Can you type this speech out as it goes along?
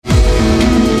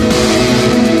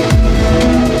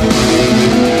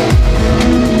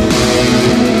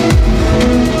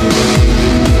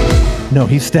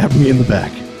he stabbed me in the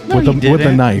back with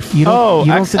a knife. You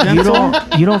accidental?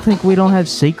 You don't think we don't have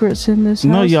secrets in this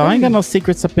house? No, y'all ain't got no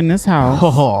secrets up in this house.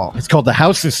 Oh, It's called The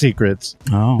House of Secrets.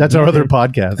 Oh, That's our other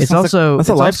podcast. it's also that's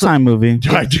a Lifetime movie.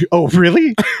 Oh,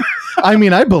 really? I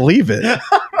mean, I believe it.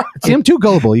 See, I'm too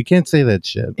gullible. You can't say that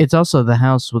shit. It's also the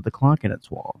house with the clock in its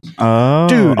walls. Oh,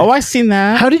 Dude. Oh, I seen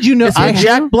that. How did you know? It's with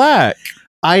Jack Black.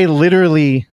 I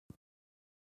literally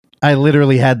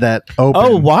had that open.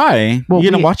 Oh, why? Well, You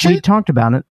didn't watch We it? talked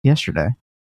about it yesterday,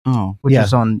 Oh, which Yeah.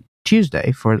 is on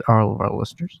Tuesday for all of our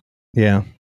listeners. Yeah.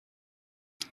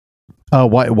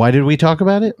 Why did we talk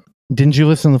about it? Didn't you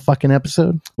listen to the fucking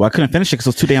episode? well, I couldn't finish it because it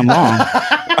was too damn long.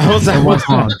 I was It was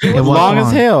long. It was long as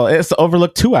long. hell. It's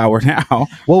overlooked 2 hour now.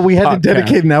 Well, we had to Podcast.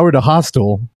 dedicate an hour to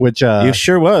Hostel, which It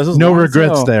sure was. It was no long as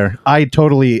regrets hell. there. I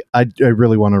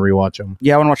really want to rewatch them.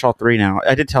 Yeah, I want to watch all 3 now.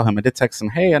 I did tell him. I did text him.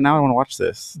 Hey, now I want to watch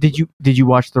this. Did you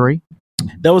watch 3?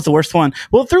 That was the worst one.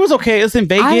 Well, 3 was okay. It was in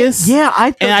Vegas. And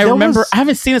I remember, I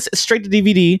haven't seen it straight to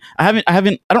DVD. I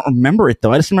don't remember it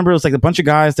though. I just remember it was like a bunch of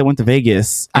guys that went to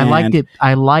Vegas. I liked it.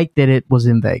 I liked that it was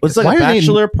in Vegas. It was like Why a are they-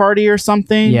 bachelor party or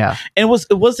something. Yeah. And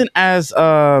it wasn't as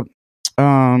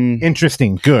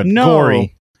Interesting. Good.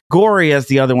 gory as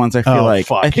the other ones, I feel Oh, like.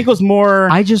 fuck. I think it was more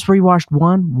I just rewatched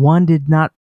one. One did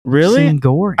not really. seem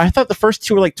gory. I thought the first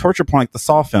 2 were like torture porn, like the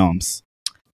Saw films.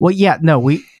 Well, yeah, no,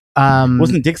 we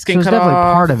Wasn't dick so skin it's cut definitely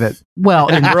off? part of it. Well,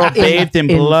 And a girl bathed in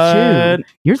blood. 2,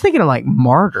 you're thinking of like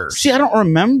Martyrs. See, I don't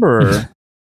remember.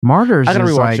 Martyrs I gotta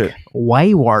is rewatch like it.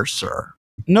 way worser.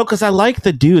 No, because I like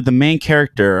the dude, the main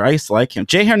character. I used to like him.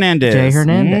 Jay Hernandez.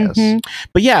 Mhm.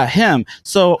 But yeah, him.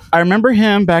 So I remember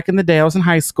him back in the day. I was in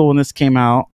high school when this came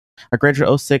out. I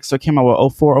graduated 06, so it came out, what,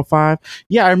 04, 05?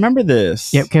 Yeah, I remember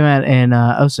this. Yep, came out in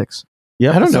 06.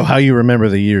 Yep. I don't know how you remember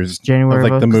the years. January Of,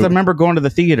 like, of the 06. Because I movie. remember going to the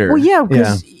theater. Well, yeah,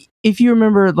 because if you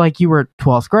remember, like you were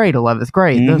 12th grade, 11th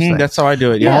grade, those things. That's how I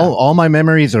do it. Yeah. Yeah. All my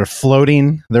memories are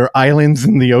floating. They're islands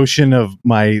in the ocean of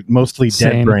my mostly dead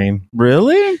Same. brain.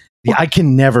 Really? Yeah, I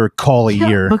can never call a Yeah,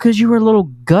 year. because you were a little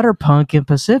gutter punk in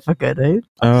Pacifica, dude.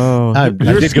 Oh. I you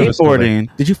were did go to school skateboarding.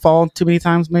 Did you fall too many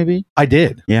times, maybe? I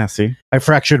did. Yeah, see? I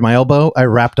fractured my elbow. I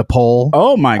wrapped a pole.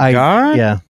 Oh, my God.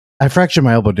 Yeah. I fractured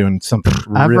my elbow doing something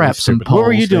I've really wrapped some stupid. poles. What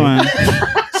were you dude. doing?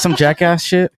 Some jackass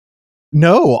shit?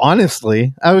 No,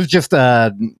 honestly. I was just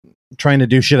trying to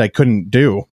do shit I couldn't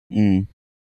do. Mm.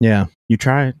 Yeah. You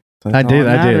tried. That's I all did,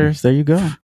 that I did. matters. There you go.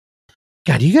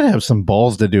 God, you gotta have some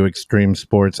balls to do extreme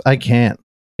sports. I can't.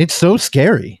 It's so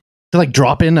scary to like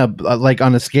drop in like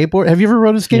on a skateboard. Have you ever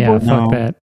rode a Yeah, skateboard? No. fuck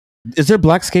that. Is there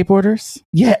black skateboarders?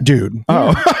 Yeah, dude.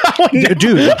 Oh,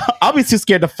 Dude. I'll be too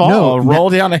scared to fall. No, roll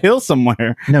down a hill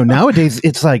somewhere. No, nowadays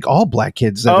it's like all black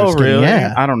kids. That are Oh, skating. really?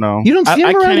 Yeah. I don't know. You don't see I them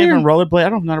around can't here? even rollerblade. I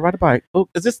don't know how to ride a bike. Oh,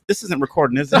 is this isn't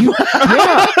recording, is it?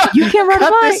 Yeah, you can't ride a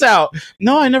Cut bike. this out.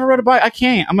 No, I never rode a bike. I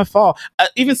can't. I'm a fall.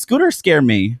 Even scooters scare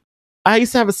me. I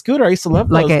used to have a scooter. I used to love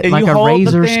Like those. a- And like you a hold the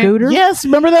Razor thing. scooter? Yes,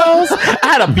 remember those? I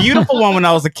had a beautiful one when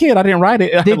I was a kid. I didn't ride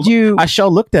it. Did you? I sure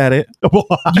looked at it.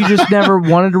 You just never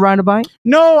wanted to ride a bike?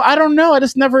 No, I don't know. I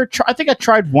just never. I think I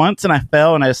tried once and I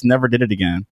fell and I just never did it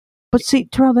again. But see,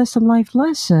 Terrell, that's a life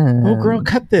lesson. Oh, girl,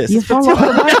 cut this. You It's fall off the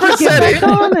 15. bike, Never you get said back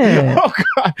on it. Oh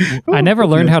God. I never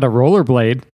learned how to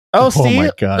rollerblade. Oh, Oh, see, my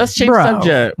God. let's change Bro,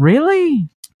 subject. really?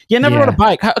 Yeah, never Yeah. rode a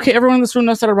bike. Okay, everyone in this room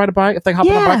knows how to ride a bike. If they hop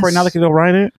on a bike right now, they Yes. can go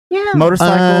ride it. Yeah.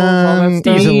 Motorcycles, all that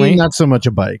stuff. Decently. Not so much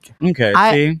a bike. Okay,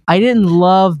 I- see, I didn't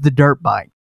love the dirt bike.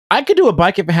 I could do a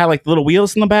bike if it had like little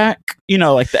wheels in the back. You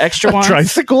know, like the extra A ones.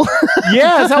 tricycle?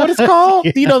 Yeah, is that what it's called?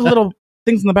 Yeah. You know, the little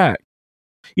things in the back.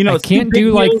 You know, I it's two can't big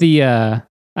do like wheels. the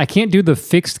I can't do the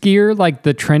fixed gear like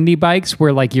the trendy bikes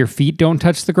where like your feet don't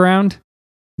touch the ground.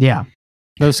 Yeah.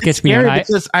 Those It's sketch me scary out.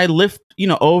 because I lift,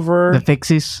 over, The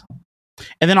fixies.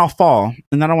 and then I'll fall,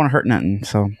 and I don't want to hurt nothing.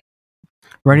 So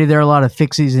Ready, there are a lot of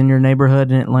fixies in your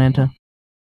neighborhood in Atlanta.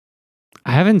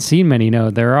 I haven't seen many. No,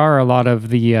 there are a lot of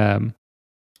the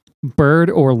bird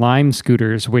or lime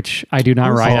scooters, which I do not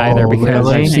ride either because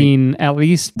really? I've seen at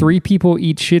least 3 people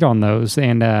eat shit on those,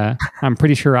 and I'm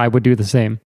pretty sure I would do the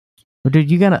same. But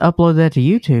dude, you got to upload that to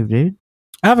YouTube, dude.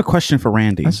 I have a question for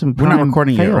Randy. That's some We're not prime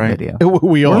recording yet, fail right? Video.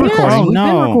 We are We're recording. recording. Oh, We've been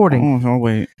no. recording. Oh,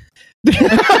 wait.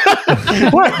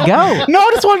 What? Go. No,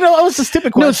 I just want to know. It was a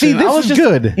stupid question. No, see, I was this is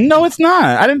good. No, it's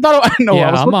not. I didn't thought. I know. I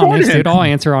yeah, was I'm recording. honest, dude. I'll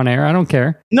answer on air. I don't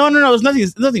care. No. It was nothing.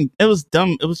 Nothing. It was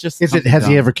dumb. It was just. Is it? something Has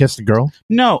he dumb. ever kissed a girl?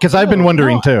 No, 'Cause I've been no,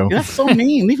 wondering, no. too. That's so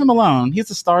mean. Leave him alone. He's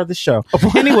the star of the show.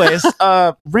 Anyways,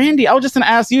 Randy, I was just gonna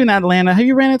ask you in Atlanta. Have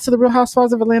you ran into the Real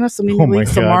Housewives of Atlanta? Some Nene Oh my Leakes,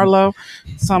 some God. Marlo,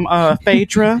 some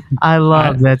Phaedra. I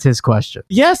love that's his question.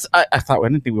 Yes, I thought. I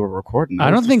didn't think we were recording. I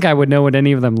don't think I would know what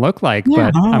any of them look like,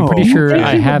 Yeah. but I'm pretty No. sure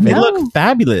I have They it. look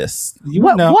fabulous. You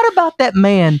What, know. what about that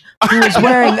man who was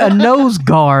wearing a nose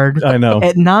guard I know.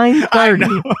 at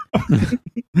 9:30?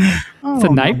 It's a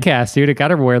nightcast, dude. I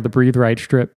gotta wear the Breathe Right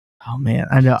strip. Oh man,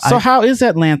 I know. So how is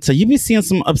Atlanta? You be seeing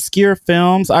some obscure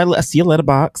films. I see a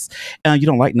letterbox. You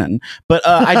don't like nothing, but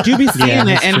I do be seeing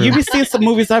it, and you be seeing some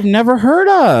movies I've never heard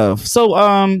of. So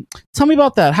tell me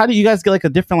about that. How do you guys get like a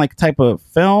different like type of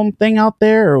film thing out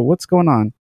there, or what's going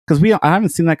on? Because I haven't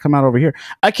seen that come out over here.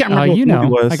 I can't remember what the movie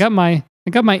was. I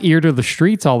got my ear to the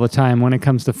streets all the time when it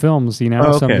comes to films. You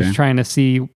know, so I'm just trying to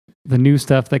see the new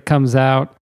stuff that comes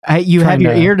out. You have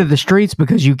your ear to the streets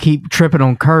because you keep tripping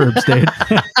on curbs, dude.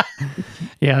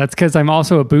 Yeah, that's because I'm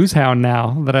also a booze hound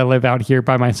now that I live out here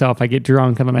by myself. I get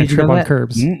drunk and then I trip on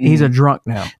curbs. He's a drunk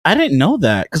now. I didn't know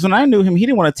that because when I knew him, he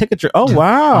didn't want to take a drink. Oh,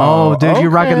 wow. Oh, dude,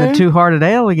 you're rocking the two-hearted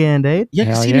ale again, dude. Yeah,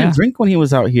 because he didn't drink when he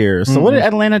was out here. So what did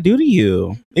Atlanta do to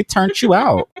you? They turned you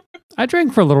out. I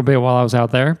drank for a little bit while I was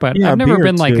out there, but I've never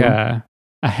been like a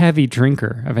heavy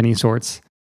drinker of any sorts.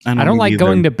 I don't like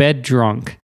going to bed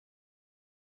drunk.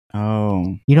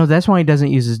 Oh. You know, that's why he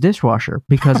doesn't use his dishwasher,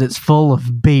 because it's full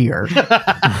of beer.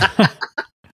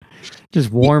 Just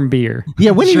warm beer.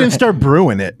 Yeah, when are you going to start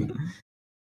brewing it?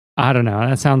 I don't know.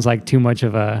 That sounds like too much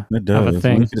of a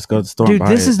thing. You just go to the store Dude, and buy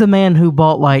this is the man who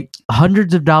bought like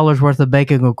hundreds of dollars worth of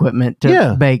baking equipment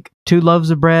to bake 2 loaves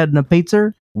of bread and a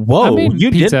pizza. Whoa, I made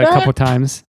you pizza did that? a couple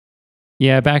times.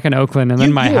 Yeah, back in Oakland, and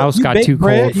then my house got too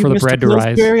cold for the bread to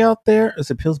rise. Pillsbury out there? Is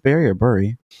it Pillsbury or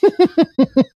Bury?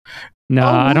 No,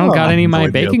 I don't got any of my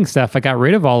baking stuff. I got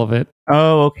rid of all of it.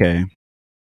 Oh, okay.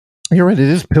 You're right. It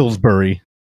is Pillsbury.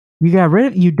 You got rid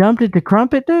of it? You dumped it to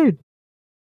Crumpet, dude?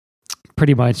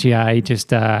 Pretty much, yeah. I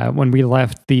just, when we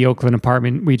left the Oakland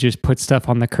apartment, we just put stuff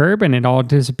on the curb and it all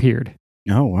disappeared.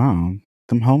 Oh, wow.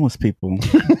 Some homeless people.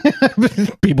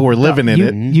 People were living in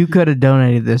it. You could have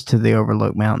donated this to the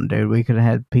Overlook Mountain, dude. We could have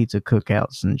had pizza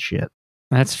cookouts and shit.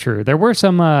 That's true. There were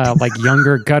some like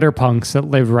younger gutter punks that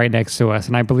lived right next to us,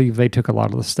 and I believe they took a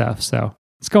lot of the stuff. So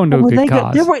it's going to a good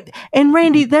cause. And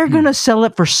Randy, they're going to sell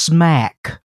it for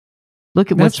smack.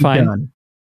 Look at what you've done.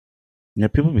 Yeah,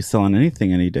 people be selling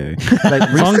anything any day. Like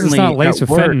as long as it's not laced with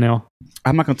fentanyl.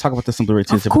 I'm not going to talk about this on Bluray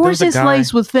Tuesday. Of course it's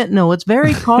laced with fentanyl. It's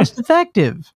very cost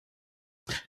effective.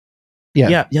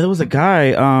 Yeah. There was a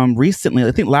guy recently,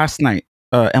 I think last night.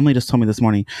 Emily just told me this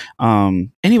morning.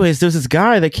 Anyways, there's this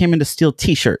guy that came in to steal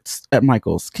T-shirts at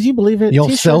Michael's. Can you believe it? You'll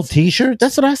sell T-shirts?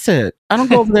 That's what I said. I don't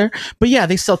go over there, but yeah,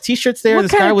 they sell T-shirts there. What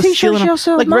This kind guy of was T-shirts stealing y'all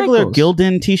sell like at regular Michael's?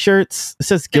 Gildan T-shirts. It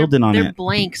says Gildan on They're it.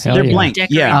 blanks. They're blank.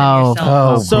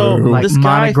 Yeah. So like this guy,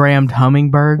 monogrammed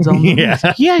hummingbirds on them.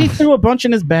 yeah, he threw a bunch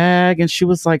in his bag, and she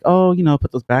was like, "Oh,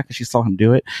 put those back." And she saw him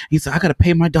do it. He said, "I got to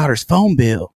pay my daughter's phone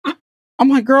bill." I'm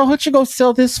like, girl, what you go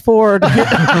sell this for to pay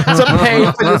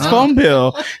for this phone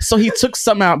bill? So he took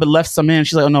some out but left some in.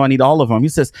 She's like, oh no, I need all of them. He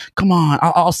says, come on,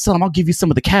 I'll sell them. I'll give you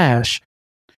some of the cash.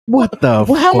 What the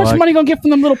Well, how much money you gonna get from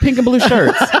them little pink and blue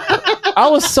shirts? I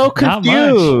was so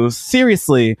confused.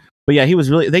 Seriously. But yeah, he was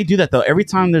really, they do that though. Every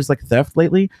time there's like theft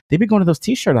lately, they be going to those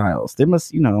t-shirt aisles. They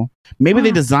must, maybe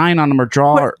they design on them or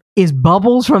draw. What, is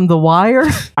Bubbles from The Wire?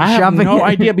 I have no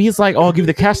idea, but he's like, oh, I'll give you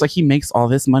the cash. Like he makes all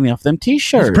this money off them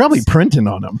t-shirts. He's probably printing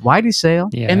on them. Whitey sale.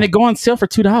 Yeah. And they go on sale for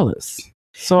 $2.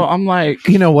 So I'm like,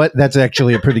 you know what? That's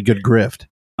actually a pretty good grift.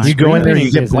 You go in there and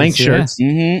you get blank shirts,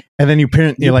 and then you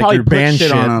print like your band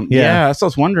shit on them. Yeah, so I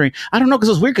was wondering. I don't know, because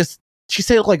it was weird because she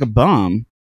said it looked like a bum.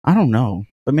 I don't know.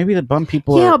 But maybe the bum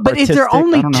people are but if they're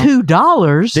artistic, only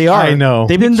 $2, they are. I know.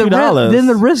 They then then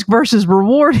the risk versus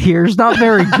reward here is not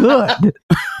very good.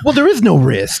 Well, there is no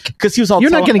risk because he was all.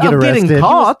 You're not going to get arrested. Getting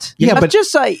caught. But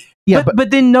just say. Yeah, but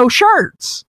then no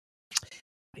shirts.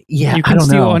 Yeah, you can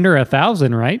steal under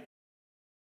 1,000, right?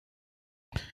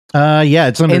 Yeah,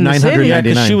 it's under 999.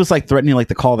 Because she was like threatening like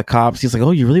to call the cops. He's like,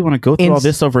 oh, you really want to go through all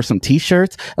this over some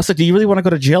t-shirts? I was like, do you really want to go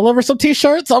to jail over some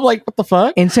t-shirts? I'm like, what the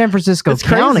fuck? In San Francisco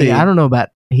County, I don't know about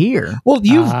here. Well,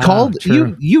 you've called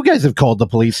you guys have called the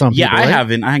police on people, I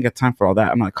haven't. I ain't got time for all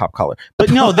that. I'm not a cop caller.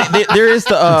 But no, there is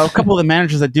a couple of the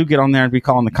managers that do get on there and be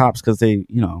calling the cops because they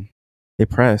they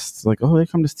pressed. It's like, oh, they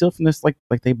come to steal from this, like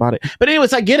they bought it. But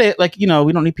anyways, I get it. Like, we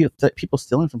don't need people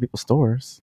stealing from people's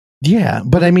stores. Yeah,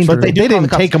 but I mean, but they didn't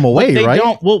take them away, they right?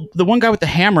 Don't. Well, the one guy with the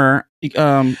hammer.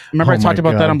 Remember I talked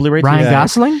about that on Bluray. Ryan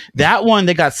Gosling. That one,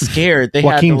 they got scared. They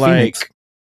Joaquin had to Phoenix.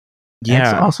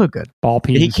 Yeah. That's also good. Ball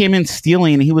peen. He came in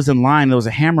stealing and he was in line. There was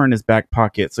a hammer in his back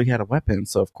pocket. So he had a weapon.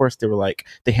 So of course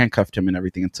they handcuffed him and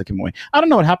everything and took him away. I don't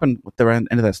know what happened with the end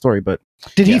of that story, but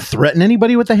did he threaten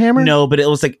anybody with the hammer? No, but it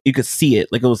was like you could see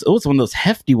it. Like it was one of those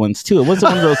hefty ones too. It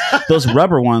wasn't one of those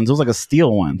rubber ones. It was like a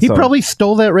steel one. He probably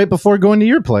stole that right before going to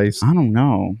your place. I don't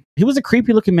know. He was a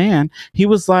creepy looking man. He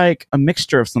was like a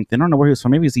mixture of something. I don't know where he was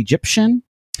from. Maybe he was Egyptian.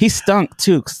 He stunk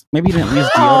too. Maybe he didn't use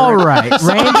deodorant. All right,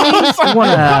 Randy, you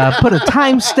want to put a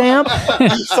timestamp?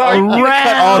 Sorry,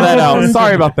 cut all that out.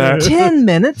 Sorry about that. 10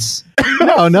 minutes.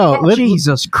 No.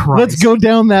 Jesus Christ. Let's go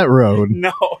down that road.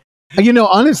 No.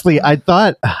 Honestly, I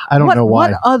thought I don't know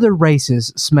why. What other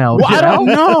races smell? Well, I don't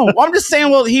know. Well, I'm just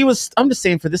saying. Well, I'm just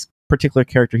saying for this particular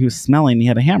character, he was smelling. He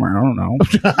had a hammer. I don't know.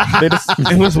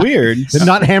 It was weird.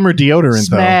 Not hammer deodorant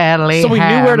Smelly though. So we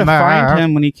knew where to hammer. find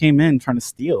him when he came in trying to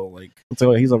steal. Like,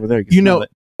 so he's over there.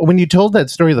 When you told that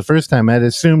story the first time, I'd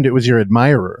assumed it was your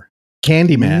admirer,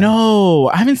 Candyman. No,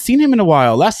 I haven't seen him in a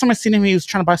while. Last time I seen him, he was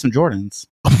trying to buy some Jordans.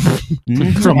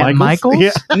 From Michael's?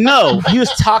 Yeah. No, he was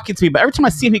talking to me, but every time I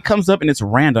see him, he comes up and it's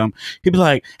random. He'd be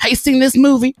like, "Hey, you seen this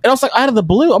movie?" And I was like, out of the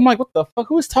blue, I'm like, "What the fuck?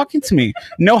 Who is talking to me?"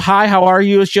 No, hi, how are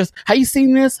you? It's just, "Have you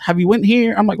seen this? Have you went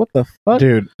here?" I'm like, "What the fuck?"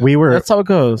 Dude, That's how it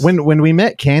goes. When we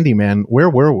met Candyman, where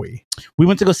were we? We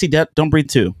went to go see Don't Breathe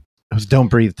 2. It was Don't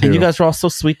Breathe 2. And you guys were all so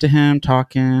sweet to him,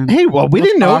 talking. Hey, well, we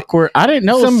didn't know. Awkward. I didn't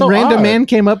know. Some so random odd. man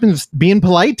came up and was being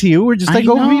polite to you. We're just like, be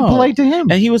polite to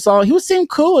him. And he was seeming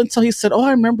cool until he said, "Oh,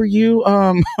 I remember you."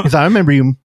 Because I remember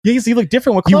you. You look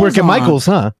different with clothes You work at on. Michael's,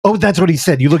 huh? Oh, that's what he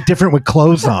said. You look different with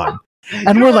clothes on.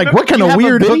 And we're like, what kind of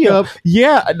weird hookup?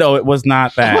 Yeah, no, it was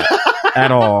not that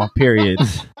at all. Period.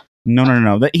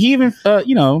 No. That he even,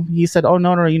 he said, "Oh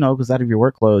no, because out of your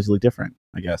work clothes, you look different."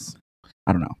 I guess.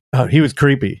 I don't know. Oh, he was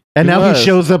creepy. And now he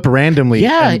shows up randomly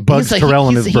and bugs Terrell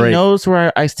on his break. He knows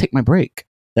where I take my break.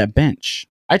 That bench.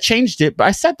 I changed it, but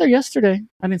I sat there yesterday.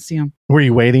 I didn't see him. Were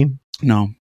you waiting?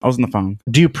 No, I was on the phone.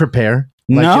 Do you prepare?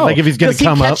 No. Like if he's going to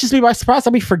come up. He catches me by surprise,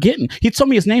 I'll be forgetting. He told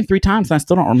me his name 3 times and I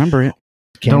still don't remember it.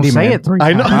 Don't say it 3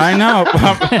 times. I know.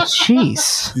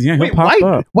 Jeez. Yeah, he'll pop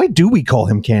up. Why do we call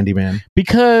him Candyman?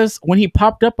 Because when he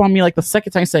popped up on me like the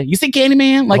second time, he said, "You see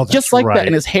Candyman?" Like just like that.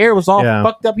 And his hair was all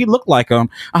fucked up. He looked like him.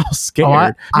 I was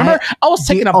scared. I was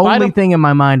taking a bite. The only thing in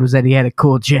my mind was that he had a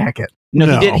cool jacket. No,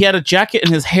 he did. He had a jacket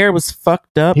and his hair was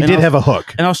fucked up. He did have a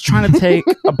hook. And I was trying to take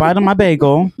a bite of my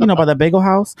bagel, by the bagel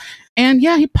house. And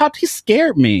yeah, he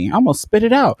scared me. I almost spit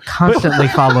it out. Constantly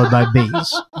followed by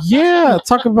bees. Yeah,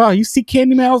 talk about, you see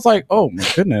Candyman? I was like, oh my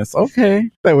goodness, okay.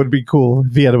 That would be cool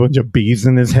if he had a bunch of bees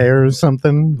in his hair or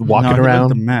something, walking around. He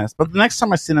looked a mess. But the next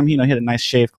time I seen him, he had a nice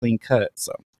shave, clean cut.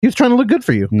 So he was trying to look good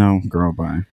for you. No, girl,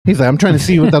 bye. He's like, I'm trying to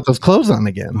see you without those clothes on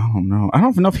again. I don't know. I don't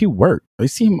even know if he worked. I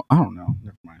see him. I don't know.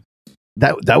 Never mind.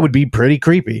 That would be pretty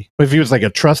creepy. If he was like a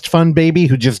trust fund baby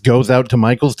who just goes out to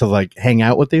Michael's to like hang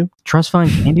out with you. Trust fund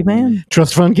Candyman?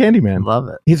 Trust fund Candyman. Love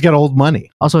it. He's got old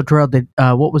money. Also, Terrell,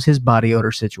 what was his body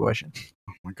odor situation?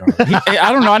 Oh my God.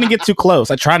 I don't know. I didn't get too close.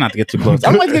 I try not to get too close.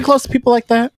 I don't like to get close to people like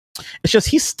that. It's just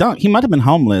he stunk. He might have been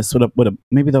homeless with a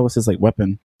maybe that was his like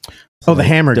weapon. So the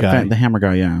hammer guy. The hammer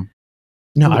guy, yeah.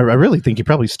 No, I really think he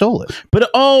probably stole it.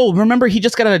 But remember he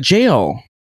just got out of jail.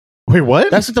 Wait,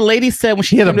 what? That's what the lady said when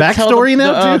she had a backstory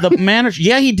now too? The manager.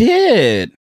 Yeah, he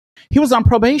did. He was on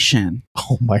probation.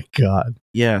 Oh my God.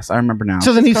 Yes, I remember now.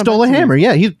 So then he stole a hammer.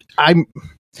 Yeah, I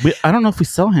don't know if we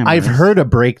sell hammers. I've heard a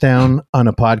breakdown on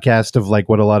a podcast of like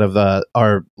what a lot of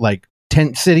our like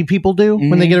tent city people do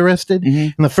when they get arrested. Mm-hmm.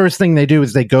 And the first thing they do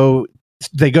is they go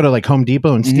to like Home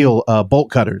Depot and steal bolt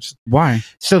cutters. Why?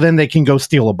 So then they can go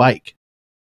steal a bike.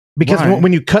 Because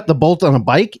when you cut the bolt on a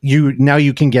bike,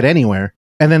 you can get anywhere.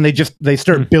 And then they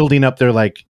start building up their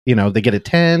like, they get a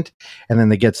tent and then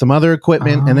they get some other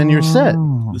equipment and then you're set.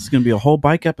 This is going to be a whole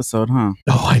bike episode, huh?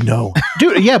 Oh, I know.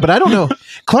 Dude, yeah, but I don't know.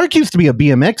 Clark used to be a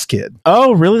BMX kid.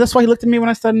 Oh, really? That's why he looked at me when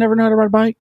I said I never know how to ride a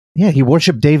bike? Yeah, he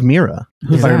worshipped Dave Mira,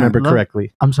 if I remember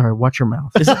correctly. I'm sorry, watch your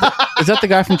mouth. Is that the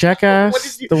guy from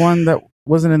Jackass? The one that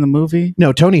wasn't in the movie?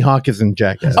 No, Tony Hawk is in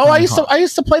Jackass. Oh, I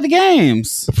used to play the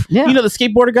games. Yeah. The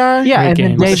skateboarder guy? Yeah, and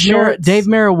then Dave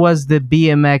Mira was the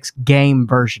BMX game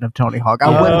version of Tony Hawk.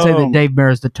 I wouldn't say that Dave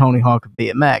Mira is the Tony Hawk of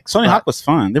BMX. Tony Hawk was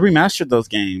fun. They remastered those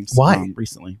games. Why?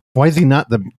 Recently. Why is he not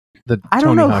the I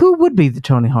don't know who would be the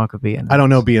Tony Hawk of BMX. I don't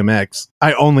know BMX.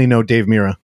 I only know Dave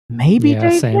Mira. Maybe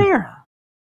Dave Mira.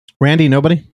 Randy,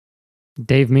 nobody?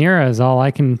 Dave Mira is all I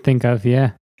can think of,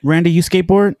 yeah. Randy, you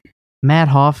skateboard? Matt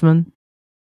Hoffman?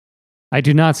 I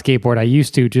do not skateboard. I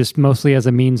used to, just mostly as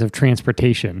a means of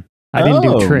transportation. I didn't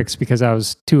do tricks because I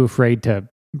was too afraid to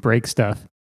break stuff.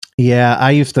 Yeah,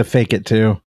 I used to fake it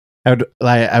too.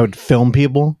 I would film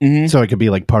people so I could be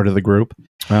like part of the group.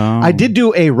 I did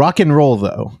do a rock and roll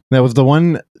though. That was the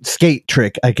one skate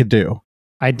trick I could do.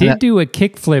 I did do a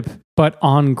kickflip, but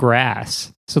on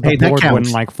grass, so the board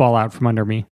wouldn't like fall out from under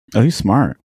me. Oh, you're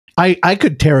smart. I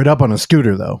could tear it up on a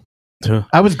scooter though.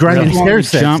 I was grinding stair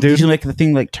steps, dude. Did you like the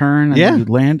thing like turn and you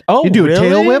land? Oh, you do a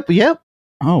tail whip? Yep.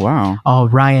 Oh, wow. Oh,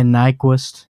 Ryan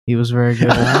Nyquist. He was very good.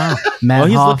 Wow. Matt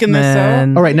he's Hoffman, looking this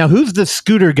up. All right, now who's the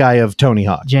scooter guy of Tony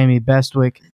Hawk? Jamie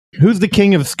Bestwick. Who's the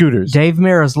king of scooters? Dave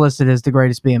Mirra is listed as the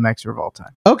greatest BMXer of all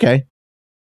time. Okay.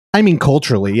 I mean,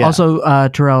 culturally, yeah. Also,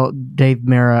 Terrell, Dave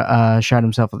Mirra shot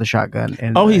himself with a shotgun.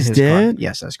 He's dead?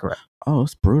 Yes, that's correct. Oh,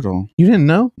 it's brutal. You didn't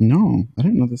know? No, I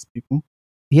didn't know this, people.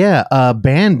 Yeah, a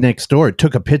band next door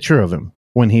took a picture of him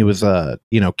when he was,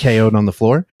 KO'd on the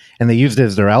floor, and they used it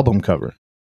as their album cover.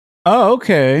 Oh,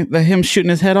 okay. Him shooting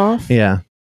his head off? Yeah.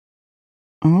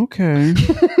 Oh, okay.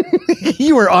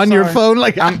 You were on your phone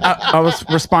like I was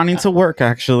responding to work,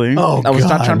 actually. Oh, I was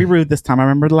not God. trying to be rude this time. I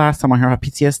remember the last time I heard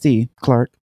PTSD,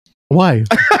 Clark. Why?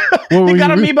 They got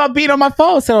on me about being on my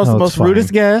phone. Said I was the most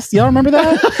rudest guest. Y'all remember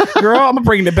that? Girl, I'm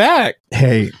bringing it back.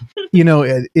 Hey,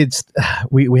 it's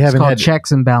we haven't called had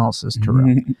checks and balances,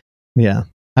 Terrell. Yeah.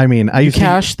 I mean, I used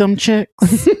cash them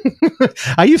chicks.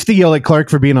 I used to yell at Clark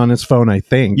for being on his phone, I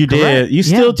think. You did. You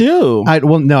still do. I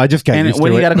just got used to it.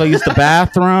 When you got to go use the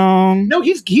bathroom. No,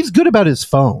 he's good about his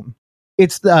phone.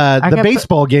 It's the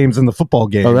baseball games and the football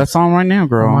games. Oh, that's on right now,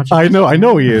 girl. I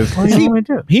know he is. What do you want me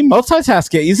to do? He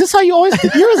multitasking. Is this how you always do?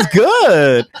 Yours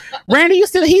good. Randy,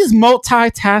 he's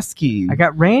multitasking. I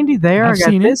got Randy there. I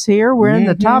got this here. We're in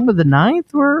the top of the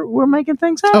ninth. We're making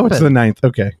things happen. Oh, it's the ninth.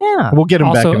 Okay. Yeah. We'll get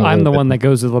him back. Also, I'm the one that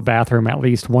goes to the bathroom at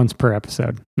least once per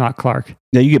episode, not Clark.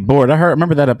 Yeah, you get bored. I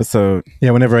remember that episode.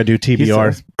 Yeah, whenever I do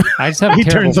TBR, I just have he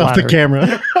turns off the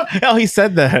camera. Oh, he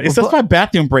said that. It's just my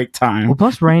bathroom break time. Well,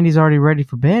 plus Randy's already ready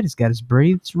for bed. He's got his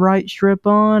breathe right strip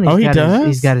on. He does?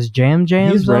 He's got his jams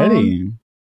He's ready. on.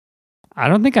 I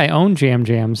don't think I own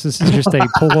jams. This is just a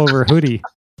pullover hoodie.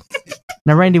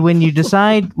 Now, Randy, when you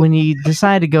decide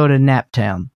to go to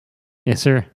Naptown, yes,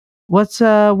 sir. What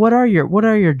are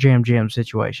your jam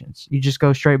situations? You just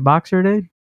go straight boxer, dude?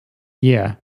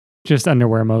 Yeah, just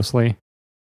underwear mostly.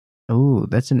 Ooh,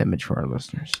 that's an image for our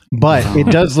listeners. But it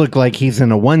does look like he's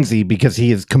in a onesie because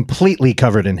he is completely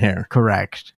covered in hair.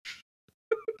 Correct.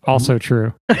 Also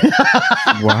true.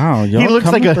 Wow, he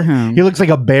looks like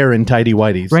a bear in tidy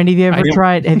whities. Randy, have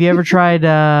you ever tried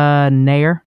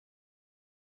Nair?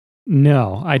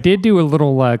 No, I did do a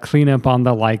little cleanup on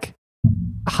the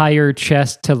higher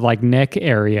chest to neck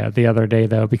area the other day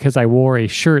though, because I wore a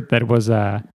shirt that was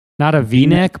not a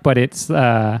V-neck, but it's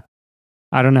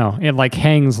I don't know. It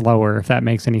hangs lower, if that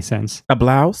makes any sense. A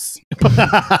blouse?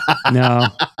 No.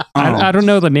 I don't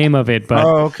know the name of it, but...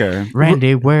 Oh, okay.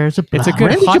 Randy wears a blouse. It's a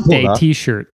good hot day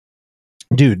t-shirt.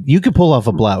 Dude, you could pull off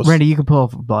a blouse. Randy, you can pull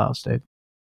off a blouse, dude.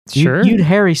 Sure. You'd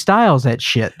Harry Styles that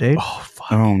shit, dude. Oh,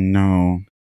 fuck. Oh, no.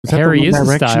 Harry is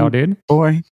the style, dude.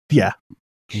 Boy. Yeah.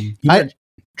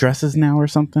 Dresses now or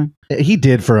something? He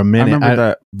did for a minute. I remember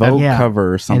that Vogue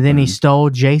cover or something. And then he stole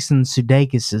Jason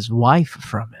Sudeikis' wife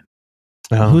from him.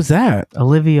 Oh. Who's that?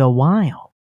 Olivia Wilde.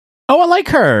 Oh, I like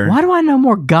her. Why do I know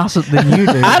more gossip than you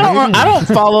do? I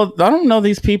don't know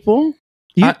these people.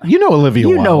 You know Olivia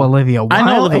Wilde. You know Olivia Wilde. I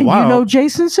know Olivia Wilde. You know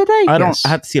Jason Sudeikis. I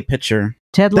have to see a picture.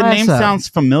 Ted Lasso. The name sounds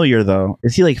familiar though.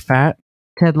 Is he fat?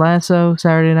 Ted Lasso,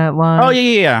 Saturday Night Live. Oh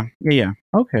yeah.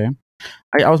 Okay.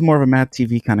 I was more of a Mad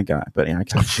TV kind of guy, but yeah, I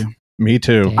got you. Me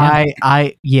too.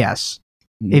 Yes.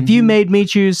 If you made me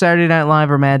choose Saturday Night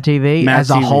Live or Mad TV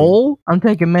a whole, I'm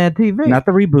taking Mad TV. Not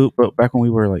the reboot, but back when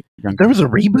we were younger. There was a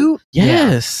reboot?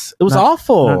 Yes. It was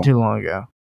awful. Not too long ago.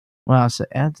 Well,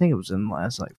 I think it was in the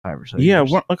last 5 or so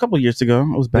years. Yeah, a couple years ago.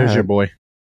 It was bad. There's your boy.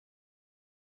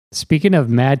 Speaking of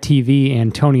Mad TV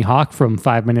and Tony Hawk from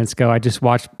 5 minutes ago, I just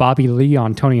watched Bobby Lee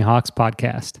on Tony Hawk's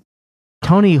podcast.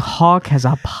 Tony Hawk has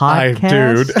a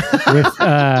podcast?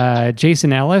 With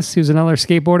Jason Ellis, who's another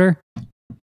skateboarder.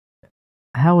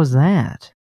 How was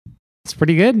that? It's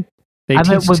pretty good. They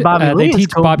teach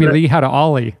Bobby Lee how to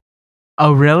ollie.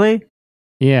 Oh, really?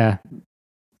 Yeah.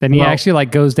 Then he actually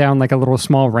goes down a little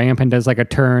small ramp and does a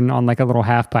turn on a little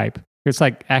half pipe. It's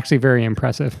actually very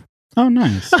impressive. Oh,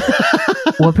 nice.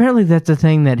 Well, apparently that's the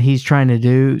thing that he's trying to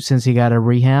do since he got a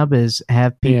rehab is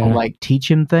have people teach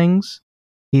him things.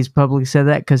 He's publicly said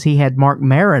that because he had Mark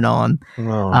Maron on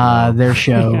their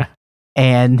show,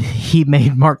 and he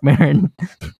made Mark Maron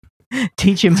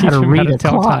teach him how to read a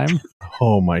clock. Time.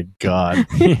 Oh my god!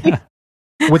 Yeah.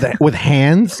 With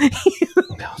hands?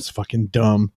 That was fucking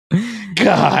dumb.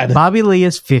 God. Bobby Lee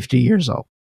is 50 years old.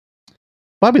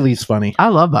 Bobby Lee's funny. I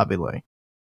love Bobby Lee.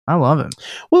 I love him.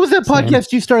 What was that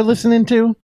podcast you started listening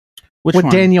to? Which with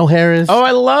one? Daniel Harris. Oh, I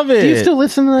love it. Do you still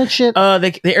listen to that shit?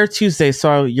 They air Tuesday,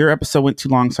 so your episode went too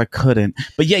long, so I couldn't.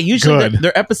 But yeah, usually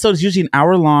their episodes usually an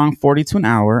hour long, 40 to an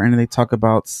hour, and they talk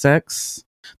about sex.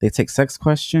 They take sex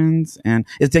questions, and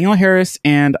it's Daniel Harris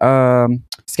and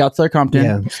Scout Taylor Compton.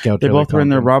 Yeah, Scout. They both were in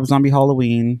their Rob Zombie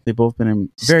Halloween. They've both been in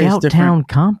various Scout different. Town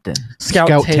Compton.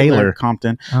 Scout Taylor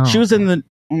Compton. Oh. She was in the.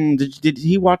 Did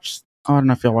he watch? Oh, I don't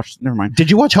know if y'all watched. Never mind. Did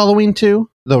you watch Halloween 2?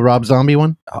 The Rob Zombie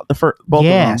one? The first, both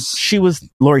yes. of them. She was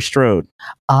Laurie Strode.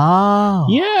 Oh.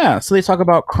 Yeah. So they talk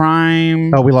about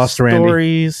crime. Oh, we lost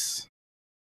stories.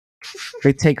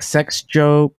 They take sex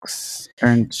jokes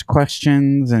and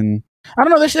questions, and I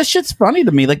don't know. This shit's funny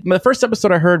to me. Like the first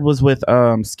episode I heard was with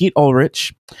Skeet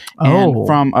Ulrich, and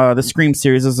from the Scream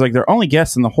series. It was like their only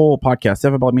guests in the whole podcast. They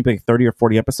have about maybe like 30 or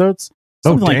 40 episodes.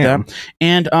 Something like that.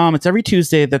 And it's every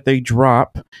Tuesday that they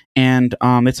drop, and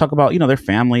they talk about, their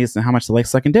families and how much they like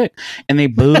sucking dick. And they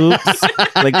boobs.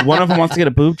 Like one of them wants to get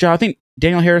a boob job. I think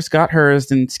Daniel Harris got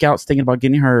hers, and Scout's thinking about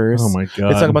getting hers. Oh my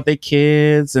God. They talk about their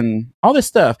kids and all this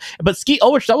stuff. But Skeet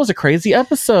Ulrich, that was a crazy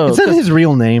episode. Is that his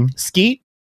real name? Skeet?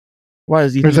 Why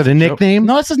is he? Or is it a nickname?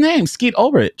 No, it's his name, Skeet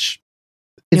Ulrich.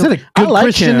 Is it a good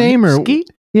Christian name or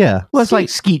Skeet? Yeah. Well, it's like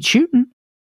Skeet Shooting.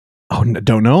 Oh, no,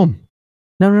 don't know him.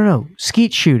 No.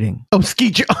 Skeet Shooting. Oh,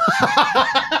 Skeet.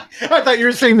 I thought you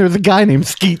were saying there was a guy named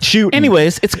Skeet Shooting.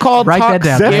 Anyways, it's called Write Talk that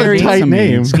down. Scary That's a tight to Me.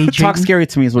 name. Talk Scary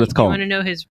to Me is what it's You called. want to know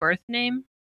his birth name?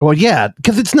 Well, yeah,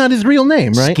 because it's not his real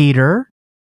name, right? Skeeter.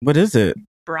 What is it?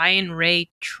 Brian Ray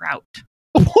Trout.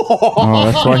 Oh,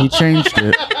 that's why he changed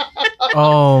it.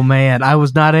 Oh man, I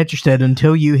was not interested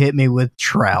until you hit me with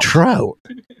Trout. Trout.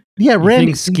 Yeah, You Randy.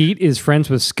 think Skeet is friends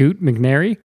with Scoot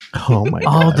McNairy? Oh my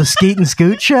God. Oh, the Skeet and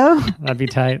Scoot show? That'd be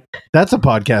tight. That's a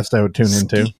podcast I would tune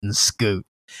into. Skeet and Scoot.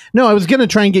 No, I was going to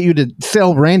try and get you to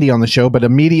sell Randy on the show, but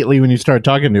immediately when you started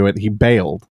talking to it, he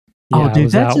bailed. Yeah, Oh, I dude,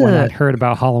 was that's out when a- I'd heard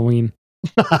about Halloween.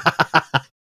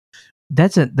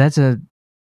 That's a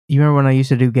you remember when I used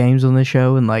to do games on this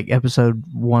show in like episode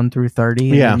 1 through 30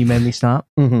 and Yeah. then you made me stop?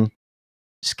 Mm-hmm.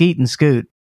 Skeet and Scoot.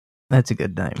 That's a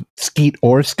good name. Skeet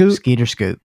or Scoot? Skeet or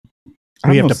Scoot. I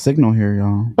We have have no to- signal here,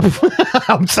 y'all.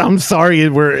 I'm sorry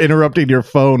we're interrupting your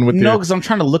phone with No, your... because I'm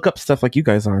trying to look up stuff like you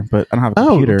guys are, but I don't have a Oh,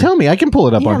 computer. tell me. I can pull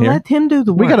it up Yeah, on here. let him do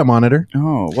the work. We got a monitor.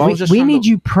 Oh, well, I was just we trying need to-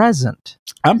 you present.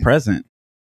 I'm present.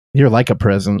 You're like a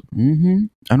present. Mm-hmm.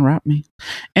 Unwrap me.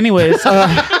 Anyways,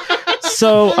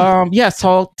 so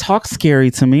I'll Talk Scary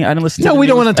to Me. I didn't listen to No, the we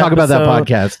don't want newest to talk about that episode.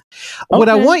 podcast. What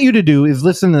I Okay. want you to do is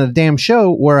listen to the damn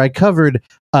show where I covered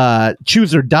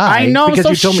Choose or Die. I know, I'm because so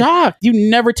you told me, shocked. You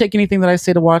never take anything that I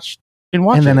say to watch and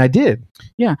watch and then it. I did.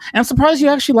 Yeah, and I'm surprised you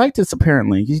actually liked this.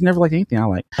 Apparently, you never liked anything I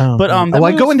like. Oh, But, that well,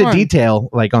 I movie go was into fun. detail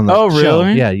like on the Oh, show.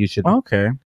 really? Yeah, you should. Okay,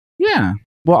 yeah.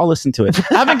 Well, I'll listen to it.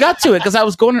 I haven't got to it because I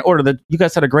was going in order. You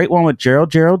guys had a great one with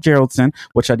Geraldson,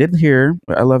 which I didn't hear.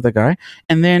 I love that guy.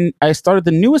 And then I started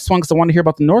the newest one because I wanted to hear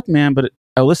about the Northman, but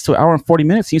I listened to an hour and 40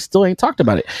 minutes. And you still ain't talked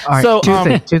about it. All right,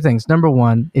 So, two things. Number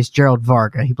one is Gerald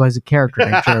Varga. He plays a character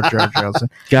named Geraldson.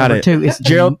 Got Number it. two is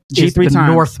Gerald G is 3 the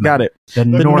times. Northman. Got it. The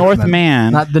The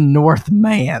Northman. not the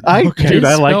Northman. Dude,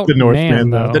 I like spelled the Northman man,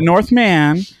 though. though. The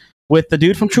Northman with the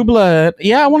dude from True Blood.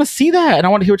 Yeah, I want to see that, and I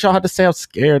want to hear what y'all had to say. I was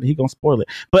scared he gonna spoil it,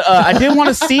 but I did want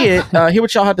to see it. Hear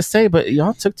what y'all had to say, but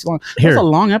y'all took too long. It was Here. a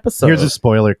long episode. Here's a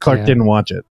spoiler. Clark Yeah. didn't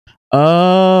watch it.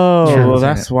 Oh, Yeah, well, I've seen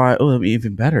that's why. Oh, it'd be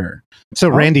even better. So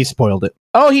Oh. Randy spoiled it.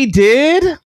 Oh, he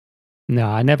did. No,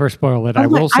 I never spoil it. I I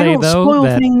will I say don't though spoil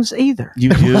that things either. You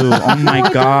do. Oh my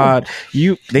god.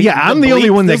 I'm the only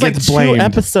one that there's gets like blamed. 2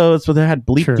 episodes where they had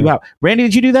bleeped True. you out. Randy,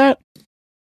 did you do that?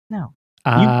 No,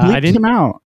 You I bleeped didn't. him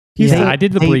out. Yeah, I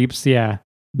did the they- bleeps. Yeah,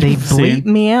 they See? bleep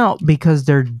me out because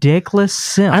they're dickless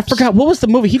simps. I forgot what was the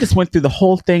movie. He just went through the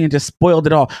whole thing and just spoiled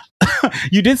it all.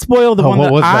 You did spoil the Oh, one what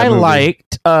that was that I movie?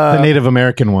 liked, The Native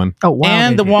American one. Oh wow!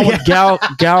 and the did one you? with Gal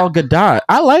Gadot.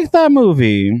 I like that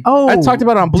movie. Oh, I talked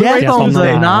about it on Bluray Death on the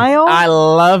Tuesday. Nile. I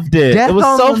loved it. Death It was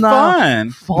on so the Nile. fun.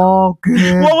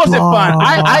 Fucking What was it fun?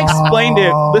 I explained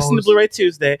it. Listen to balls. Bluray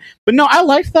Tuesday. But no, I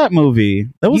liked that movie.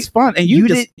 That was fun. And you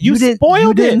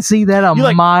spoiled didn't it. see that a You,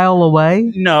 like- mile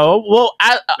away. No, well,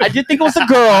 I did think it was a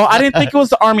girl. I didn't think it was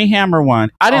the Army Hammer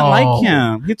one. I didn't like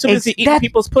him. He too busy eating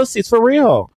people's pussies for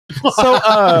real. So,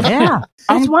 Yeah,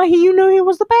 that's why you knew he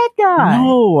was the bad guy.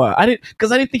 no, I didn't, because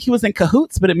I didn't think he was in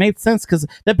cahoots, but it made sense because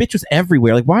that bitch was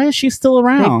everywhere. Like, why is she still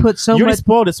around? They put so you already much.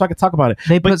 spoiled it, so I could talk about it.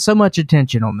 They put so much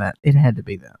attention on that. It had to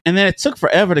be that. And then it took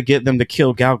forever to get them to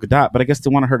kill Gal Gadot, but I guess they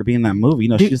wanted her to be in that movie.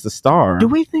 You know, Do- she's the star. Do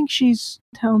we think she's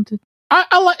talented?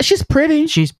 I like. She's pretty.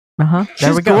 She's There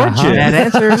She's we go. gorgeous. That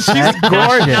answers. She's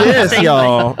gorgeous,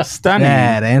 y'all. Stunning.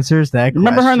 That answers that.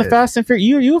 Remember her in the question. Fast and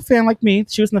Furious? You a fan like me?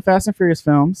 She was in the Fast and Furious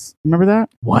films. Remember that?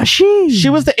 Was she? She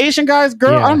was the Asian guy's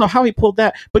girl. Yeah. I don't know how he pulled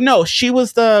that, but no, she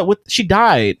was she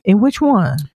died. In which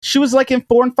one? She was like in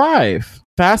 4 and 5.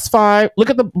 Fast 5. Look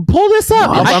at pull this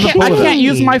up. Wow. I can't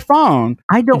use my phone.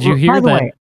 I don't. Did you hear by the that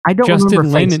way, I don't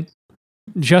remember.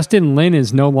 Justin Lin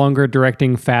is no longer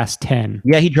directing Fast 10.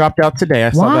 Yeah, he dropped out today. I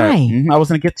saw that. Why? I was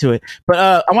going to get to it.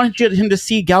 But I wanted him to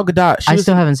see Gal Gadot. I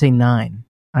still haven't seen 9.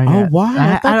 Oh,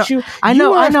 why? I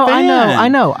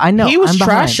know. He was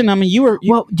trashing them, and you were...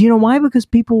 Well, do you know why? Because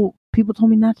people told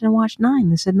me not to watch 9.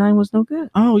 They said 9 was no good.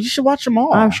 Oh, you should watch them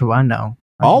all. I'm sure. I know.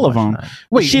 All of them. 9.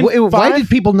 Wait, why did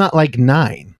people not like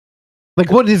 9?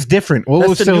 Like, what is different? What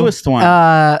That's was the newest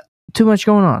one. Too much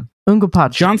going on. Unga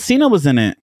Pacha. John Cena was in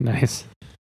it. Nice.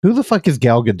 Who the fuck is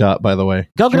Gal Gadot, by the way?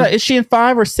 Gal Gadot, is she in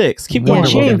 5 or 6? Keep going. Yeah,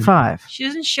 she in 5. She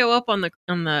doesn't show up on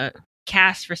the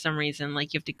cast for some reason.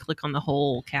 Like you have to click on the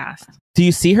whole cast. Do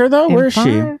you see her though? Where is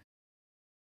she?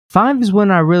 5 is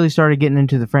when I really started getting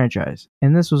into the franchise,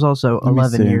 and this was also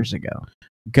 11 years ago.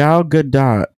 Gal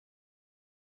Gadot.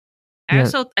 I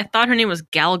thought her name was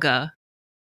Galga.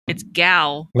 It's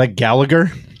Gal. Like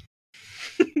Gallagher?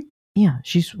 Yeah,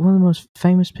 she's one of the most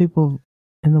famous people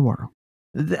in the world.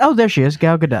 Oh, there she is,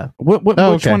 Gal Gadot.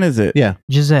 Which one is it? Yeah.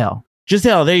 Giselle.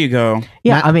 Giselle, there you go.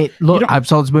 Yeah, I mean, look, I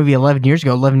saw this movie 11 years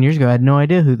ago. 11 years ago, I had no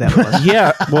idea who that was.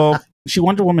 Yeah, well, she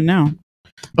Wonder Woman now.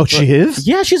 Oh, she is?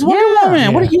 Yeah, she's Wonder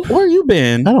Woman. Yeah. Where you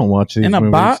been? I don't watch these in a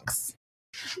movies. box.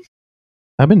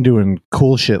 I've been doing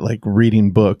cool shit like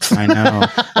reading books. I know.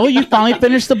 Oh, you finally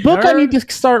finished the book. I need to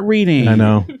start reading. I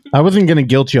know. I wasn't going to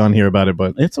guilt you on here about it,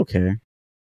 but it's okay.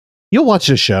 You'll watch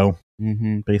the show.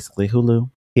 Basically, Hulu.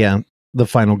 Yeah, the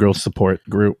Final Girl support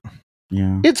group.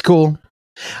 Yeah, it's cool.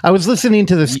 I was listening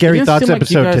to the Scary Thoughts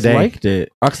episode you guys today. Liked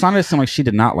it. Oksana seemed like she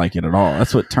did not like it at all.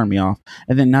 That's what turned me off.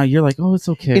 And then now you're like, oh, it's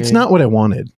okay. It's not what I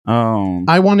wanted. Oh,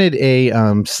 I wanted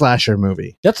a slasher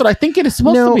movie. That's what I think it is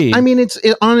supposed to be. I mean,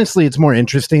 honestly, it's more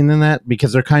interesting than that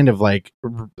because they're kind of like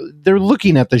they're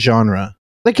looking at the genre,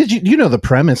 like because you know the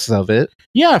premise of it.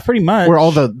 Yeah, pretty much. Where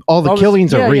all the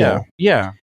killings are real.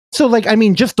 Yeah. So, like, I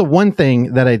mean, just the one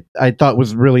thing that I thought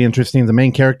was really interesting, the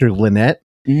main character, Lynette,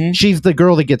 she's the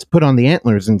girl that gets put on the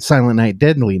antlers in Silent Night,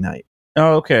 Deadly Night.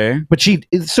 Oh, okay. But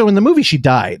so in the movie, she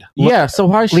died. Yeah, so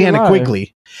why is she Leanna alive?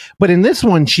 Quigley. But in this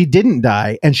one, she didn't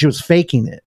die, and she was faking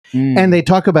it. And they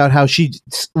talk about how she,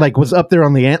 like, was up there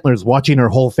on the antlers watching her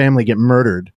whole family get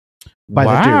murdered by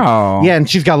the dude. Yeah, and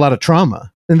she's got a lot of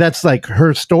trauma. And that's, like,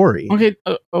 her story. Okay,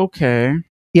 okay.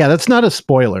 Yeah, that's not a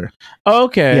spoiler.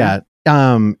 Okay. Yeah.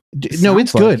 No,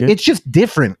 it's good. It's just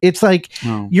different. It's like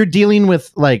you're dealing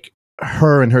with like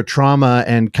her and her trauma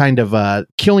and kind of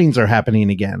killings are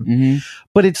happening again.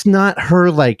 But it's not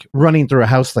her like running through a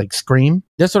house like Scream.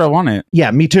 That's what I wanted. Yeah,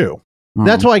 me too.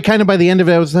 That's why kind of by the end of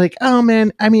it I was like, oh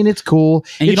man, I mean it's cool.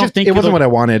 And you don't think it wasn't what I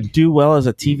wanted. Do well as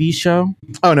a TV show?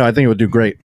 Oh no, I think it would do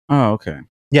great. Oh, okay.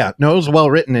 Yeah, no, it was well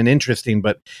written and interesting,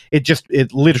 but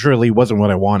it literally wasn't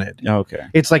what I wanted. Okay.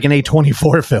 It's like an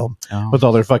A24 film with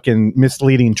all their fucking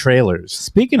misleading trailers.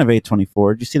 Speaking of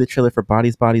A24, did you see the trailer for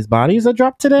Bodies, Bodies, Bodies that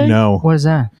dropped today? No. What is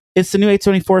that? It's the new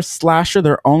A24 slasher.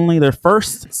 Their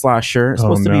first slasher. It's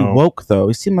supposed to be woke, though.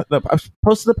 You see, I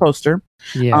posted the poster.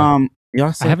 Yeah.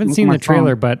 I haven't seen the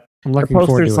trailer, but I'm looking forward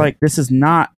to it. The poster's like, this is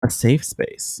not a safe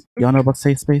space. Y'all know about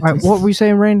safe spaces? Right, what were you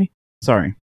saying, Randy?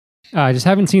 Sorry. I just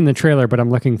haven't seen the trailer, but I'm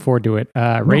looking forward to it.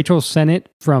 Rachel Sennett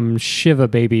from Shiva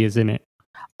Baby is in it.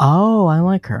 Oh, I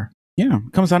like her. Yeah,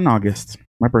 it comes out in August.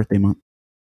 My birthday month.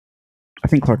 I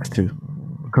think Clark's too.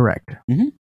 Correct.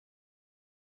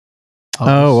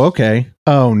 Oh, okay.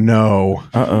 Oh, no.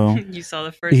 Uh-oh. You saw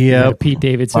the first Yeah. Pete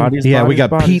Davidson. We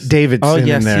got Pete Davidson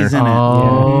in there. He's in it.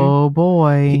 Oh,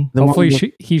 boy.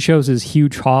 Hopefully he shows his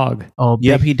huge hog. Oh,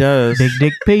 yep, he does. Big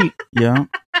Dick Pete. Yeah,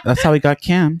 that's how he got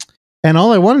Cam. And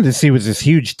all I wanted to see was this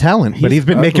huge talent, but he's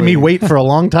been making me wait for a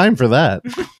long time for that.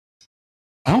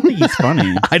 I don't think he's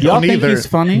funny. I don't think either. He's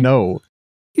funny? No.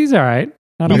 He's all right.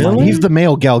 He's the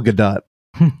male Gal Gadot.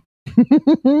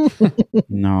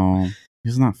 No,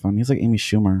 he's not funny. He's like Amy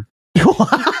Schumer.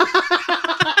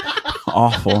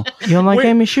 Awful. You don't like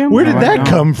Amy Schumer? Where did that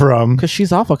come from? Because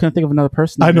she's awful. I couldn't think of another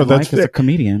person. I know that's a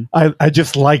comedian. I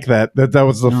just like that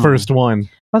was the first one.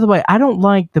 By the way, I don't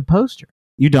like the poster.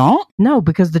 You don't? No,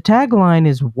 because the tagline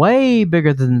is way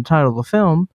bigger than the title of the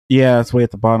film. Yeah, it's way at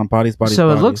the bottom. Bodies, bodies, so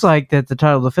bodies. It looks like that the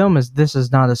title of the film is "This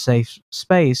is not a safe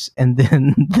space," and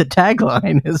then the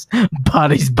tagline is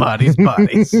 "Bodies, bodies,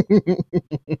 bodies."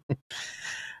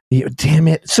 Damn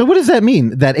it! So what does that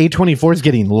mean? That A24 is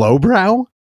getting lowbrow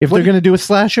if they're going to do a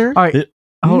slasher? All right.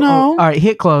 All right,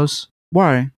 hit close.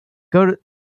 Why? Go to.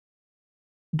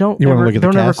 Don't You ever, look at the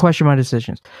don't ever cast? question my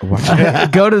decisions.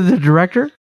 Go to the director.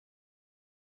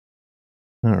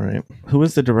 All right. Who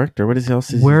is the director? What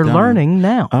else is We're he done? learning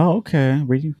now. Oh, okay.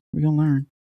 We gonna learn.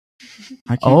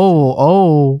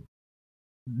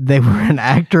 They were an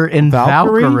actor in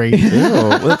Valkyrie.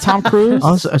 Ew. With Tom Cruise.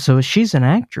 Also, so she's an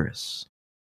actress.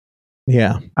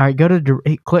 Yeah. All right, go to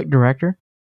click director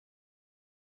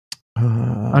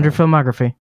under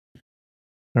filmography.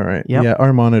 All right. Yep. Yeah,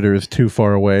 our monitor is too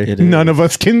far away. It None is. of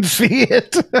us can see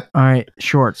it. All right,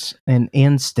 shorts and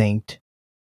Instinct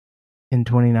in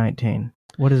 2019.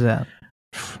 What is that?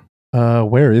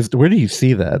 Where do you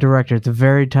see that? Director at the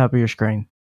very top of your screen.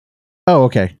 Oh,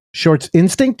 okay. Shorts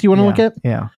Instinct. You want to look at?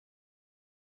 Yeah.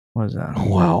 What is that?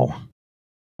 Wow.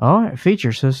 All right,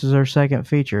 feature. So this is our second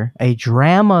feature. A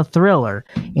drama thriller.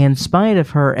 In spite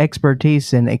of her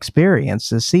expertise and experience,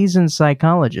 the seasoned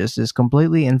psychologist is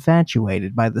completely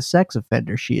infatuated by the sex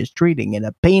offender she is treating in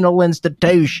a penal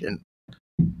institution.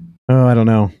 Oh, I don't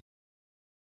know.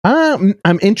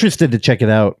 I'm interested to check it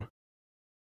out.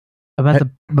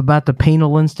 About the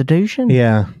penal institution?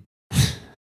 Yeah.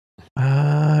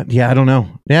 Yeah, I don't know.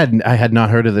 Yeah, I had not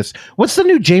heard of this. What's the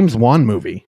new James Wan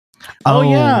movie? Oh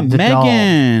yeah, the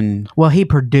Megan. Well, he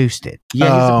produced it. Yeah,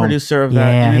 he's the producer of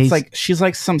that. Yeah, and it's like she's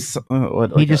like some.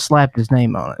 He just slapped his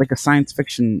name on it. Like a science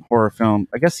fiction horror film.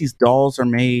 I guess these dolls are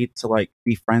made to like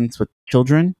be friends with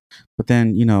children, but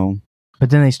then But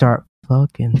then they start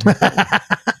fucking.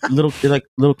 they're like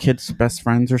little kids' best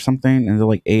friends or something, and they're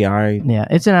like AI. Yeah,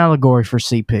 it's an allegory for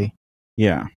CP.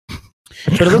 Yeah.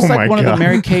 But it looks like one of the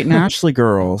Mary Kate and Ashley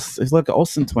girls. It's like an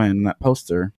Olsen twin in that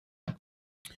poster.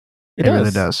 It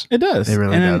really does. It does. It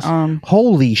really does.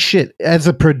 Holy shit. As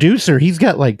a producer, he's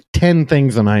got like 10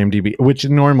 things on IMDb, which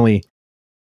normally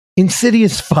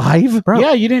Insidious 5? Bro,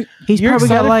 yeah, you didn't. He's you're probably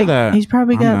got excited for that. He's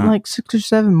probably got I'm not. like 6 or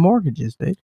 7 mortgages,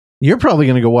 dude. You're probably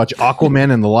going to go watch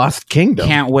Aquaman and the Lost Kingdom.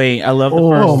 Can't wait. I love the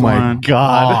first Oh one. my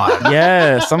God.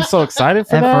 Yes, I'm so excited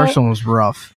for that. That first one was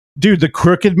rough. Dude, the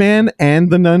Crooked Man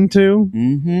and the Nun too.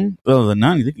 Mm-hmm. Oh, the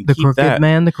Nun. You can The keep Crooked that.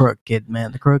 Man, the Crooked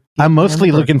Man, the Crooked I'm Man, mostly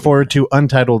the looking Crooked forward to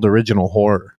Untitled Original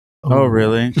Horror. Oh,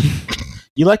 really?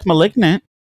 You liked Malignant?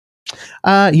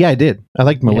 Yeah, I did. I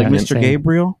liked Malignant. Mr.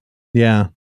 Gabriel? Yeah.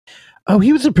 Oh,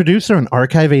 he was a producer on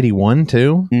Archive 81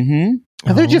 too.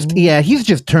 Mm-hmm. They're just he's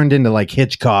just turned into like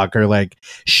Hitchcock or like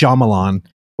Shyamalan.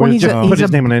 Well, Where he's just put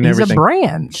his name on everything. He's a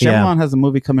brand. Shyamalan has a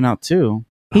movie coming out too.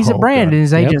 He's a brand, God. and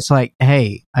his agent's like,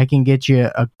 "Hey, I can get you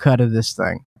a cut of this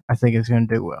thing. I think it's going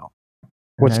to do well."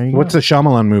 And What's a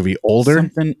Shyamalan movie? Older?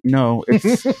 Something? No,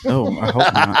 it's. Oh, I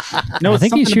hope not. No, I it's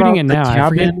think he's something shooting it about the now. I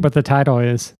forget cabin- what the title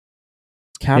is.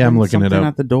 cabin, Yeah, I'm looking it something up.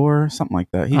 at the door, something like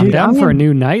that. I'm down for a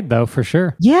new night, though, for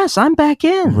sure. Yes, I'm back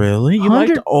in. Really? You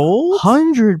liked Old?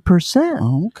 100%.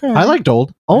 Oh, okay. I liked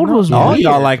Old. Old was All weird.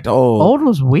 y'all liked Old. Old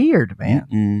was weird, man.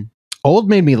 Mm-mm. Old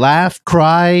made me laugh,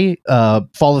 cry,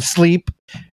 fall asleep,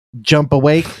 jump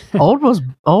awake. Old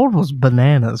was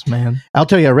bananas, man. I'll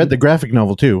tell you, I read the graphic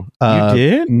novel too. You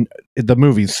did? The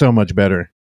movie's so much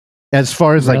better. As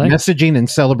far as Really? like messaging and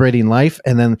celebrating life,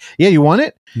 and then you want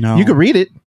it? No. You could read it.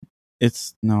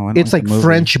 It's no. I don't It's like the movie.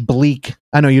 French bleak.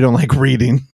 I know you don't like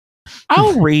reading.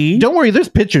 I'll read. Don't worry, there's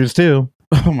pictures too.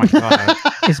 Oh my god.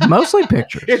 It's mostly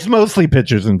pictures. It's mostly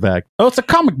pictures, in fact. Oh, it's a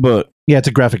comic book. Yeah, it's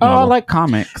a graphic Oh, novel. I like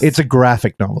comics. It's a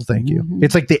graphic novel. Thank you. Mhm.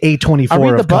 It's like the A24 I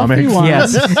read the of Buffy comics. one.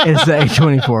 Yes, it's the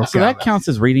A24. so that counts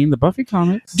as reading the Buffy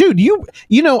comics. Dude,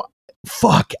 you know,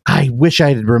 fuck. I wish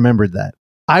I had remembered that.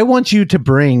 I want you to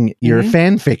bring your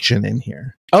fan fiction in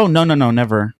here. Oh no,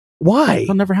 never. Why?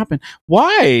 That'll never happen.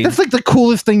 Why? That's like the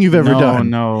coolest thing you've ever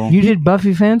done. No. You did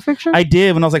Buffy fan fiction? I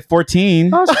did when I was like 14.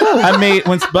 Oh, that's cool. I made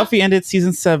when Buffy ended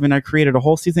season 7. I created a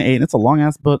whole season 8, and it's a long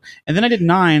ass book. And then I did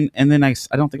 9, and then I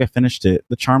don't think I finished it.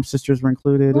 The Charm Sisters were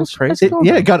included. It was crazy. cool.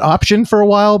 It got optioned for a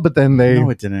while, but then they.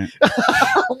 No, it didn't.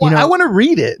 Well, I want to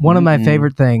read it. One of my Mm-mm.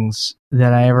 favorite things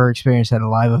that I ever experienced at a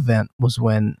live event was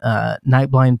when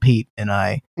Nightblind Pete and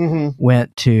I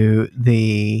went to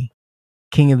the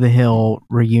King of the Hill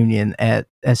reunion at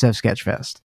SF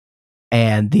Sketchfest,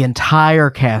 and the entire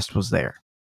cast was there,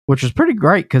 which was pretty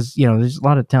great because there's a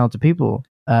lot of talented people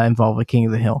involved with King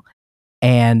of the Hill,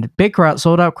 and big crowd,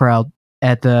 sold out crowd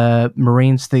at the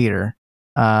Marines Theater.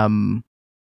 Where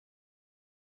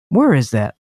is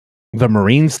that? The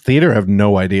Marines Theater? I have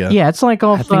no idea. Yeah, it's like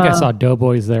off. I think I saw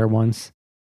Doughboys there once.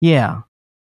 Yeah,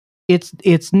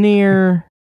 it's near.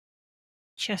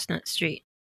 Chestnut Street.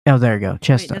 Oh, there you go, Wait,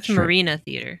 Chestnut that's Street. Marina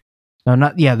Theater. No,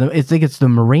 not yeah. I think it's the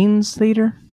Marines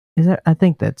Theater. Is that? I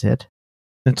think that's it.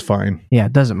 It's fine. Yeah,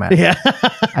 it doesn't matter. Yeah.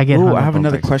 I get. Ooh, hung I up have on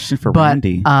another things. question for But,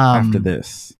 Randy after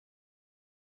this.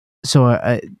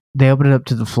 they opened it up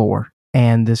to the floor,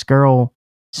 and this girl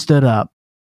stood up,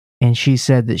 and she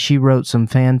said that she wrote some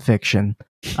fan fiction,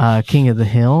 King of the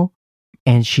Hill,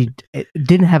 and she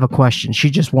didn't have a question. She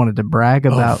just wanted to brag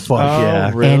about.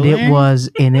 Yeah, really?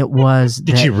 And it was.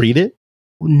 Did she read it?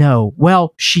 No.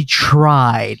 Well, she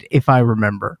tried, if I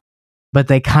remember, but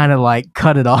they kind of like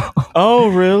cut it off. Oh,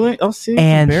 really? Oh, see,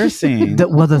 and embarrassing.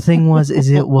 The thing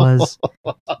was,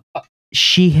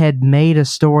 she had made a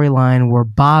storyline where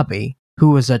Bobby, who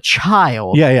was a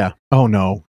child, Yeah. Oh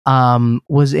no.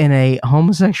 Was in a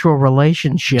homosexual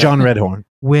relationship. John Redhorn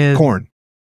with Corn.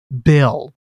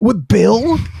 Bill. With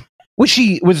Bill? Was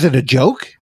it a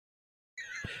joke?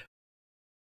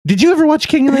 Did you ever watch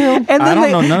King of the Hill? And then I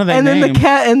don't know none of that name.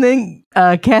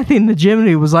 Kathy and the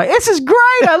Jiminy was like, "This is great,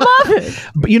 I love it."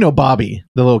 But you know Bobby,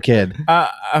 the little kid.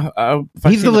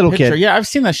 He's the little kid. Yeah, I've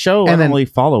seen the show. And I then- don't really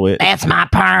follow it. That's my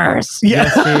purse.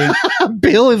 Yeah.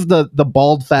 Bill is the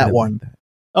bald fat one.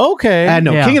 Okay. I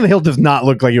know. Yeah. King of the Hill does not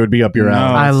look like it would be up your No.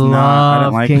 alley. I it's love not. I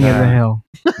don't like King of that. the Hill.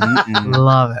 Mm-mm.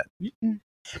 Love it.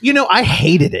 You know, I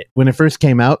hated it when it first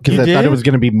came out because You I thought did? it was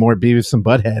going to be more Beavis and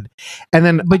Butthead. And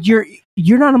then But you're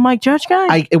not a Mike Judge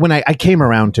guy. when I came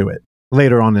around to it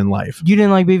later on in life. You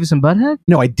didn't like Beavis and Butthead?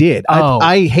 No, I did. Oh.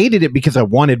 I hated it because I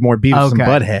wanted more Beavis and Okay.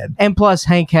 Butthead. And plus,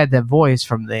 Hank had that voice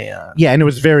from the. Yeah, and it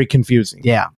was very confusing.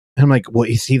 Yeah, And I'm like, well,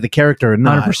 is he the character or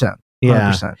not? 100%.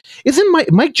 Yeah. 100%. Isn't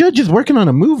Mike Judge is working on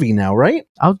a movie now, right?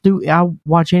 I'll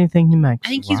watch anything he makes. I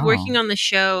think he's Wow. working on the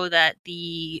show that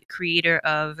the creator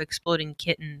of Exploding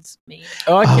Kittens made.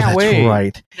 Oh, I can't that's wait.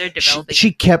 right. They're She, developing.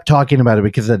 she kept talking about it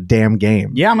because of that damn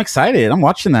game. Yeah, I'm excited. I'm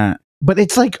watching that. But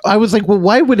it's like, I was like, well,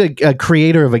 why would a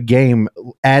creator of a game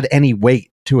add any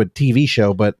weight to a TV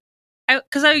show? But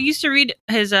Because I used to read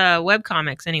his web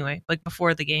comics anyway, like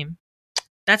before the game.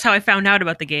 That's how I found out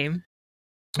about the game.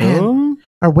 man, Oh,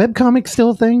 are webcomics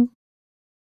still a thing?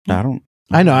 I don't.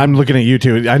 I know. I'm looking at you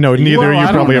two. I know neither Well, of you I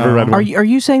don't probably ever know. read one. Are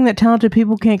you saying that talented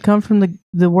people can't come from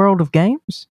the world of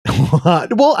games?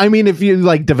 Well, I mean, if you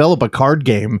like develop a card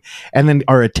game and then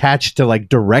are attached to like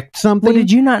direct something, Well,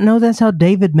 did you not know that's how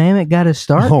David Mamet got his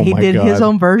start? Oh He my did his God.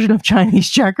 own version of Chinese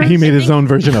checkers. he made his own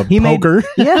version of He made- poker.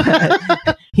 Yeah,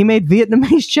 he made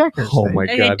Vietnamese checkers. Oh my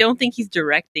I god! don't think he's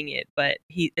directing it, but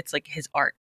it's like his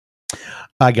art.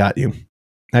 I got you.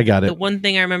 I got The it. one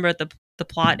thing I remember at the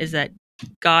plot is that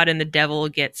God and the devil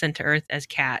get sent to Earth as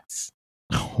cats.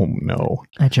 Oh no!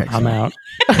 I checked. I'm out.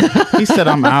 He said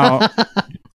I'm out.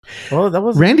 Well, that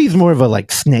was Randy's more of a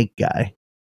like snake guy.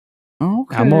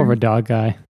 Okay. I'm more of a dog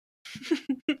guy.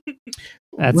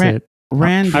 That's Ran- it.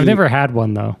 Randy. I've never had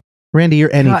one though. Randy,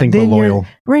 you're anything but then you're- loyal.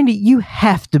 Randy, you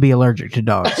have to be allergic to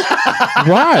dogs.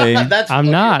 Why? I'm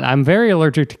not. I'm very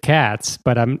allergic to cats,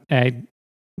 but I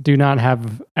do not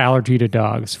have allergy to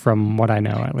dogs, from what I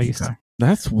know, at least. Okay.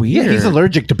 That's Yeah, weird. he's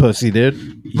allergic to pussy, dude.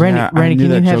 Randy, I Randy, knew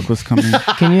can that you have- joke was coming.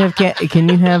 Can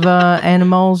you have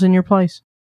animals in your place?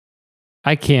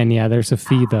 I can, yeah. There's a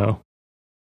fee though.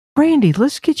 Randy,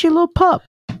 let's get you a little pup.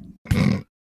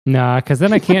 Nah, because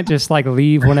then I can't just like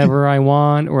leave whenever I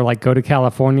want, or like go to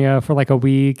California for like a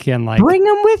week and like. Bring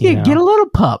them with you. you know. Get a little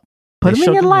pup. Put They them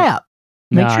in your showed me- lap.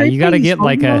 Make Nah, sure you got to pees get while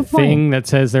like you're on a the plane. thing that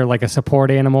says they're like a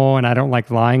support animal, and I don't like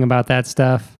lying about that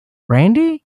stuff.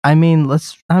 Randy,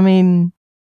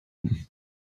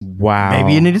 Wow.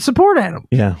 maybe you need a support animal.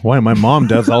 Yeah, why? My mom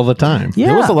does all the time. Yeah.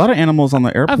 There was a lot of animals on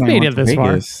the airplane. made when I it went this to far.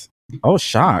 Vegas. Oh,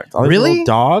 shocked. All these Really? little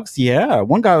dogs? Yeah.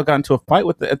 One guy got into a fight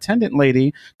with the attendant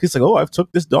lady. He's like, oh, I've took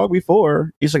this dog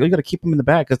before. He's like, oh, you got to keep him in the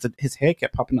bag because his head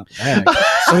kept popping out the bag.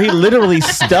 So he literally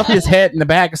stuffed his head in the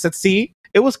bag and said, see,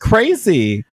 it was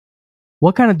crazy.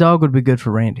 What kind of dog would be good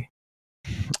for Randy?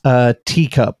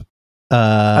 Teacup.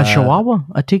 A chihuahua?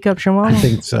 A teacup chihuahua? I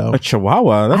think so. A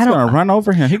chihuahua. That's I don't- going to run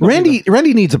over him. He gonna be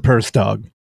Randy needs a purse dog.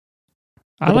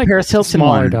 I The like Paris Hilton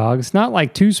smaller one. dogs, not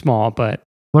like too small, but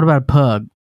What about a pug?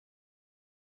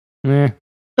 eh.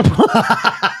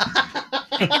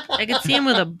 I could see him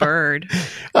with a bird.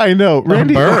 I know.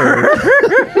 Randy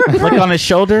the- like on his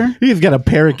shoulder. He's got a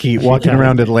parakeet walking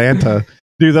around Atlanta.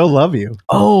 Dude, they'll love you.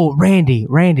 Oh, Randy,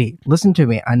 listen to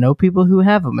me. I know people who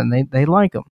have them and they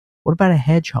like them. What about a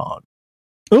hedgehog?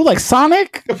 Oh, like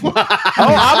Sonic? Oh,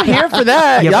 I'm here for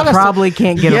that. You Y'all got probably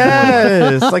can't get them.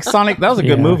 Yes, like Sonic. That was a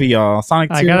good Yeah. movie, y'all. Sonic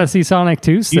 2. I gotta see Sonic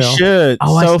 2 You still. should.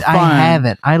 Oh, so I fun.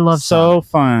 haven't. I love so Sonic.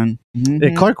 fun. Mhm.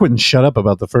 Yeah, Clark wouldn't shut up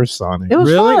about the first Sonic. It was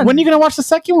Really? fun. When are you gonna watch the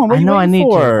second one? What I are know you I waiting need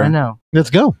for? to. I know. Let's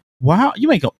go. Wow, you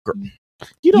ain't go. You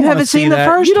You don't wanna haven't see seen the that.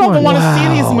 first You don't even one. want to see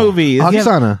these Wow. movies.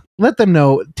 Oksana, let them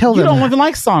know. Tell You them. don't even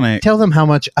like Sonic. Tell them how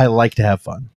much I like to have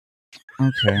fun.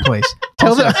 Okay. Please.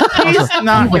 Tell them. He's He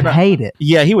not would gonna. hate it.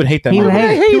 Yeah, he would hate that. He would movie.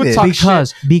 hate it. He would talk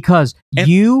because shit. because And-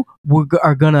 you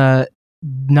are gonna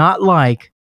not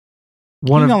like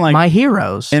one of my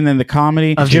heroes. And then the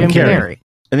comedy of Jim Carrey.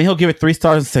 And then he'll give it 3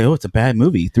 stars and say, "Oh, it's a bad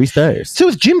movie." 3 stars. So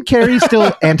is Jim Carrey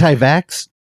still anti-vax?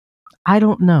 I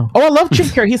don't know. Oh, I love Jim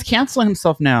Carrey. He's canceling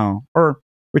himself now or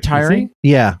retiring.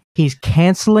 Yeah, he's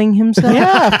canceling himself.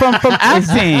 Yeah, from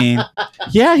acting.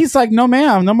 Yeah, he's like, no,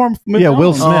 ma'am, no more. Yeah,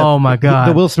 Will Smith. Oh my God,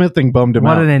 the Will Smith thing bummed him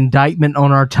out. What an indictment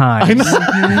on our time.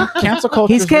 Cancel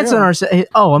culture. He's canceling our.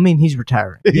 Oh, I mean, he's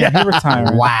retiring. Yeah, he's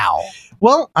retiring. Wow.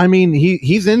 Well, I mean,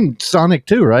 he's in Sonic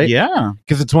too, right? Yeah,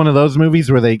 because it's one of those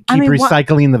movies where they keep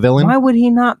recycling the villain. Why would he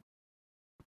not?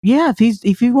 Yeah,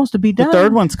 if he wants to be done, the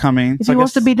third one's coming. If he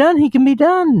wants to be done, he can be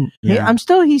done. Yeah.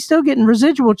 He's still getting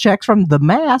residual checks from The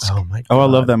Mask. Oh my God. Oh, I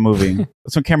love that movie.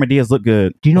 That's when Cameron Diaz looked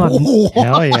good. Do you know?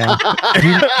 Hell yeah.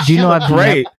 Do you know?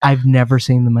 Great. I've never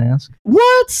seen The Mask.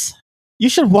 What? You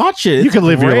should watch it. You can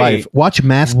live your life. Watch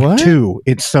Mask 2.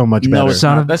 It's so much better. No,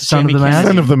 Son of the Mask.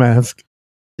 Son of the Mask.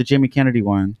 The Jamie Kennedy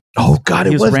one. Oh God,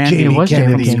 it was Jamie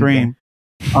Kennedy. Scream.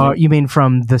 You mean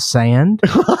from The Sand?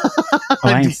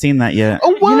 I ain't seen that yet.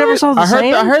 Oh, what? You never saw The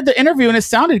Sand? I heard the interview and it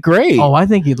sounded great. Oh, I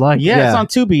think you'd like it. Yeah, it's on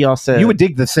Tubi, y'all said. You would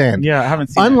dig The Sand. Yeah, I haven't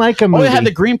seen Unlike it. a movie. Oh, it had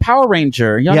the Green Power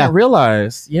Ranger. Y'all didn't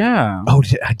realize. Yeah. Oh,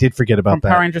 I did forget about From that.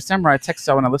 Power Ranger Samurai. I texted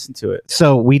y'all when I listened to it.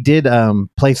 So we did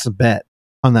place a bet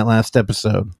on that last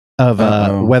episode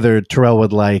of whether Terrell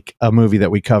would like a movie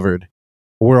that we covered.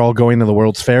 We're all going to the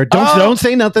World's Fair. Don't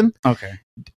say nothing. Okay.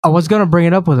 I was going to bring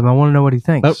it up with him. I want to know what he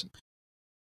thinks.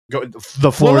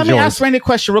 The floor. Well, let me yours. ask Randy a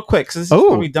question real quick. This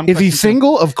is dumb. Is he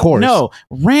single? Of course. No,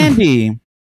 Randy.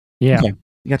 Yeah. Okay.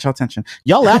 You got y'all attention.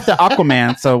 Y'all laughed at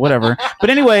Aquaman, so whatever. But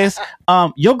anyways,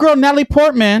 your girl Natalie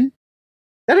Portman.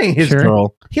 That ain't his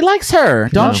girl. He likes her,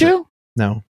 don't you?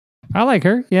 No. I like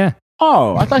her. Yeah.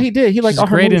 Oh, I thought he did. He liked all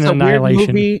her great movies. in A weird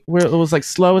Annihilation. movie where it was like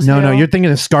slow as No, hell. you're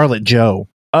thinking of Scarlett Joe.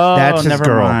 Oh, that's his never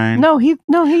girl. mind. No, he's.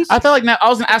 I felt like I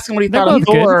was gonna ask him what he They're thought of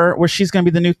both good. Thor, where she's gonna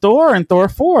be the new Thor and Thor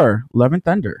 4, Love and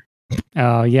Thunder.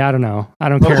 Oh, yeah, I don't know. I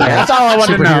don't care Okay, about that's all I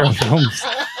wanted to know. superhero films.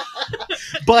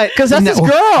 But Because that's his girl,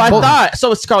 I thought.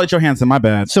 So it's Scarlett Johansson, my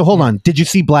bad. So hold on. Did you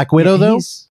see Black Widow though?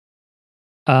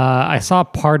 I saw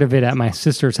part of it at my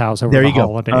sister's house over There the you go.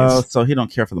 holidays. Oh, so he don't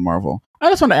care for the Marvel. I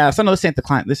just want to ask. I know this ain't the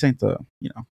client. This ain't the,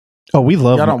 Oh, we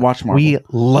love. Y'all don't watch Marvel. We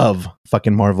love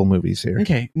fucking Marvel movies here.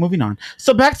 Okay, moving on.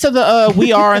 So back to the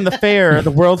we are in the fair,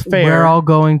 the World Fair. We're all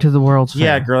going to the World's Fair.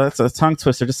 Yeah, girl, that's a tongue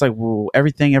twister. Just like whoa,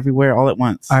 everything, everywhere, all at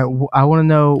once. I want to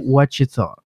know what you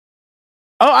thought.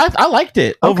 Oh, I liked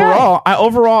it. Okay.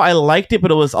 Overall, I liked it, but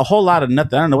it was a whole lot of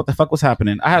nothing. I don't know what the fuck was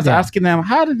happening. I was asking them,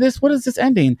 what is this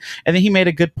ending? And then he made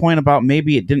a good point about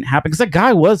maybe it didn't happen because that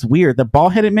guy was weird. The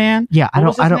bald-headed man. Yeah, I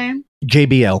don't. Name?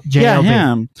 JBL. Yeah,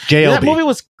 him. JLB. That movie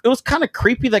was kind of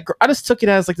creepy. I just took it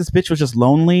as like this bitch was just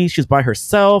lonely. She was by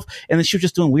herself, and then she was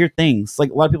just doing weird things.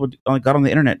 Like a lot of people got on the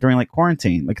internet during like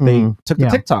quarantine. Like they took the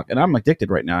TikTok, and I'm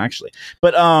addicted right now, actually.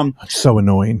 But it's so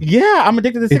annoying. Yeah, I'm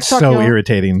addicted to TikTok. It's so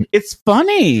irritating. It's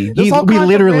funny. We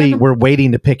literally were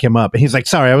waiting to pick him up, and he's like,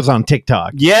 "Sorry, I was on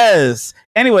TikTok." Yes.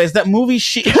 Anyways, that movie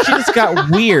she just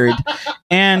got weird,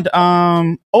 and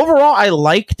overall I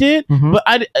liked it, but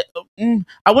I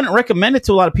wouldn't recommend it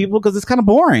to a lot of people because it's kind of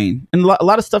boring, and a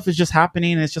lot of stuff is just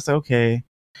happening, and it's just like, okay,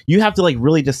 you have to like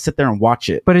really just sit there and watch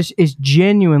it. But it's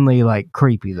genuinely like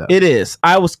creepy though. It is.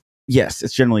 Yes,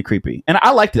 it's generally creepy, and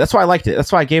I liked it. That's why I liked it.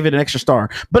 That's why I gave it an extra star.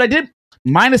 But I did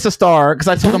minus a star because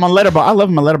I told them on Letterboxd. I love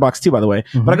them on Letterboxd too, by the way.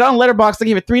 But I got on Letterboxd. I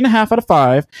gave it 3.5 out of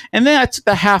 5, and then I took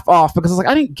the half off because I was like,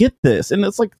 I didn't get this, and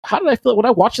it's like, how did I feel? Would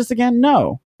I watch this again?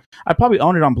 No, I probably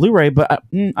own it on Blu-ray, but I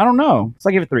don't know. So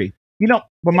I gave it 3.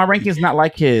 But my ranking is not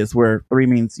like his, where 3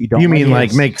 means you don't. You mean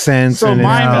like makes sense? So and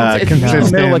mine it's it's in the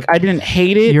consistent. middle. Like I didn't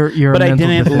hate it, You're but a I mental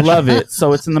didn't deficient. love it.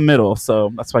 So it's in the middle.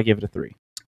 So that's why I gave it a 3.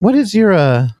 What is your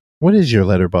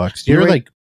letterbox? You're Blu-ray- like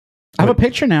I have a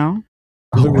picture now.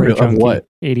 Blu-ray of Junkie what?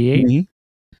 88. Me.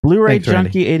 Blu-ray Thanks, Randy.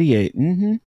 Junkie 88.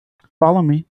 Follow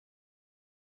me.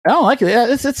 I don't like it. Yeah,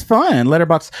 it's fun.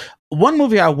 Letterboxd. One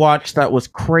movie I watched that was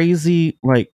crazy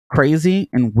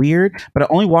and weird, but I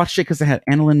only watched it because it had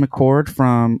Annalyn McCord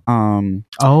from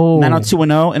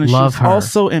 90210, and love she's her.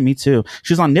 also, and me too.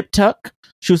 She was on Nip Tuck.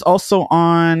 She was also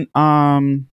on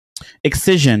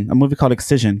Excision, a movie called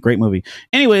Excision. Great movie.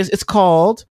 Anyways, it's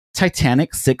called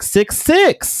Titanic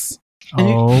 666.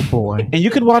 Boy. And you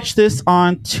could watch this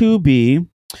on Tubi.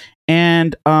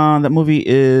 And that movie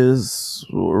is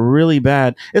really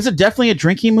bad. It's definitely a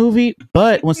drinking movie,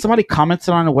 but when somebody commented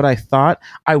on what I thought,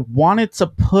 I wanted to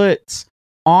put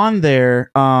on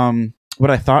there what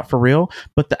I thought for real,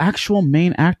 but the actual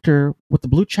main actor with the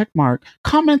blue check mark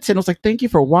commented and was like, "Thank you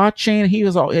for watching." He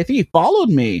was all, I think he followed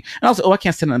me, and I was like, "Oh, I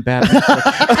can't say nothing bad."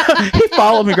 He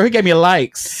followed me, girl. He gave me a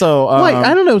like. So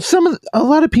I don't know. A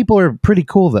lot of people are pretty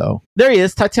cool though. There he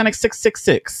is, Titanic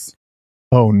 666.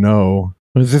 Oh no,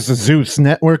 is this a Zeus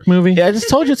Network movie? Yeah, I just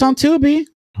told you it's on Tubi.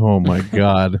 Oh my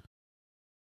god.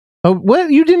 Oh, what?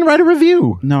 You didn't write a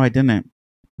review? No, I didn't.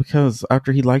 Because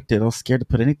after he liked it, I was scared to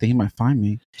put anything. He might find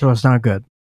me. So it's not good.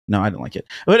 No, I didn't like it.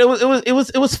 But it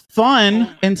was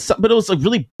fun, but it was like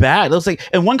really bad. It was like,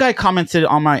 and one guy commented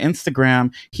on my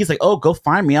Instagram. He's like, "Oh, go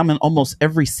find me. I'm in almost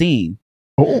every scene."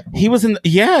 Oh, he was in.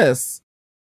 Yes.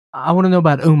 I want to know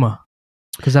about Uma.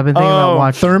 Because I've been thinking about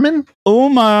watching Thurman.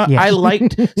 Uma, yes. I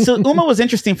liked. So Uma was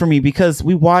interesting for me because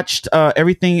we watched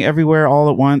Everything Everywhere All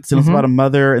at Once, and it was about a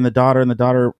mother and the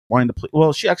daughter wanting to.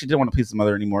 Well, she actually didn't want to please the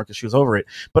mother anymore because she was over it.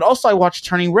 But also, I watched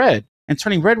Turning Red, and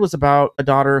Turning Red was about a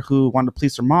daughter who wanted to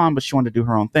please her mom, but she wanted to do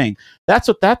her own thing. That's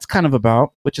what that's kind of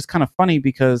about, which is kind of funny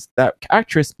because that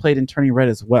actress played in Turning Red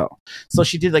as well. So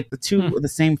she did like the two of the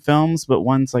same films, but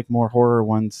one's like more horror,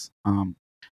 one's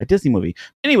a Disney movie.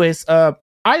 Anyways,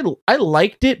 I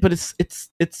liked it, but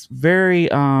it's very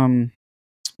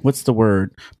what's the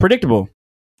word? Predictable.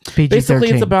 PG-13. Basically,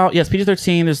 it's about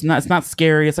PG-13. It's not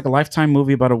scary. It's like a Lifetime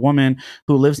movie about a woman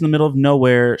who lives in the middle of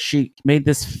nowhere. She made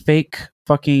this fake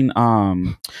fucking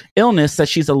illness that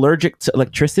she's allergic to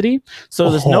electricity.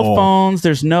 So there's no phones,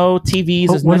 there's no TVs,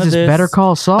 there's what none is of this? this. Better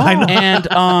Call Saul.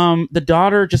 And the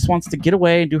daughter just wants to get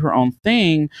away and do her own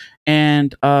thing.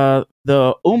 And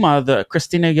the Uma, the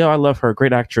Christina Yo, I love her,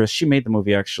 great actress. She made the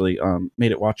movie, actually,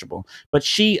 made it watchable. But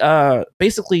she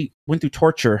basically went through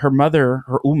torture. Her mother,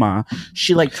 her Uma,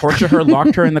 she like tortured her,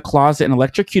 locked her in the closet, and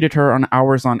electrocuted her on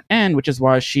hours on end, which is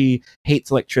why she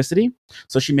hates electricity.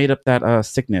 So she made up that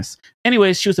sickness.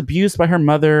 Anyways, she was abused by her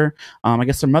mother. I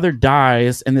guess her mother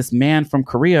dies, and this man from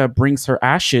Korea brings her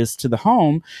ashes to the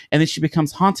home, and then she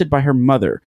becomes haunted by her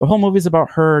mother. The whole movie is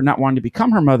about her not wanting to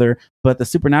become her mother, but the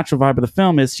supernatural vibe of the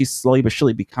film is she's slowly but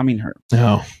surely becoming her.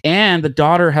 Oh. And the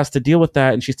daughter has to deal with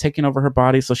that, and she's taking over her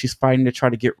body, so she's fighting to try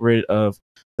to get rid of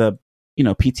the,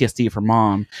 PTSD of her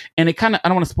mom. And it kind of, I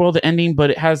don't want to spoil the ending,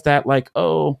 but it has that like,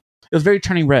 it was very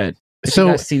Turning Red. If you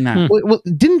guys seen that. Well,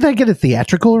 didn't that get a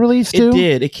theatrical release too? It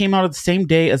did. It came out at the same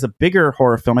day as a bigger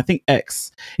horror film, I think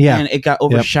X. Yeah. And it got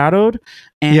overshadowed. Yep.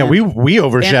 And yeah, we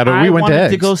overshadowed. We went to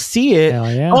X. to go see it.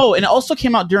 Yeah. Oh, and it also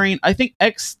came out during, I think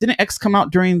didn't X come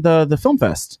out during the film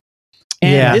fest?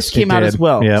 And this came out as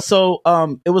well. Yep. So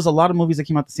it was a lot of movies that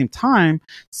came out at the same time.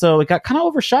 So it got kind of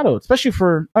overshadowed, especially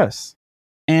for us.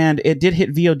 And it did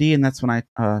hit VOD, and that's when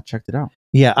I checked it out.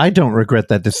 Yeah, I don't regret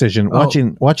that decision.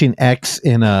 Watching X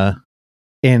in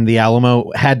the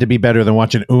Alamo had to be better than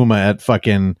watching Uma at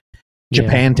fucking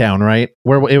Japantown, right?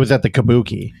 Where it was at the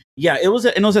Kabuki. Yeah, it was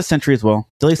at Century as well.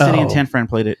 Delay City and Tan Fran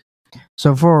played it.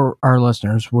 So for our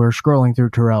listeners, we're scrolling through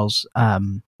Terrell's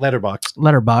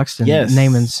letterbox and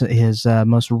naming his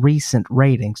most recent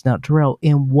ratings. Now, Terrell,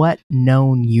 in what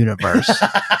known universe?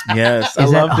 Yes, I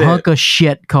loved that hunk of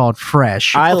shit called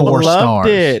Fresh? I 4 loved stars.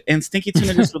 it. And Stinky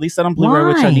Tuna just released that on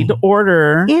Bluray, which I need to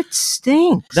order. It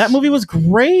stinks. That movie was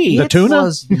great. The tuna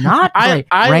was not great.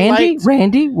 I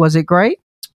Randy, was it great?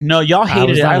 No, y'all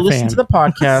hated it. I listened to fan. the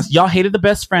podcast. Y'all hated the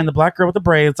best friend, the black girl with the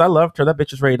braids. I loved her. That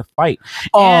bitch was ready to fight.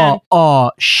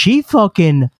 She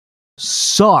fucking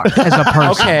sucked as a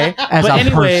person. Okay. But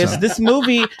anyways, this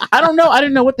movie, I don't know. I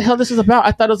didn't know what the hell this was about.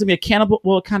 I thought it was going to be a cannibal.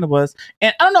 Well, it kind of was.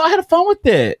 And I don't know. I had fun with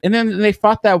it. And then they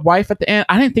fought that wife at the end.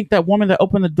 I didn't think that woman that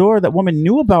opened the door, that woman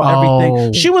knew about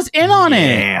everything. She was in on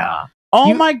it. Yeah.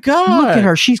 Oh my God. Look at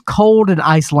her. She's cold and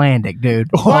Icelandic, dude.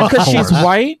 Why? Because she's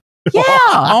white? Yeah.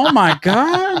 Oh my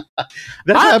God.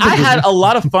 I had a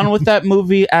lot of fun with that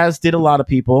movie, as did a lot of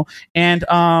people. And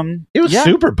it was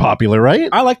super popular, right?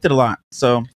 I liked it a lot.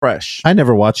 So Fresh. I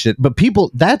never watched it, but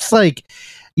people, that's like,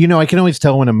 I can always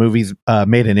tell when a movie's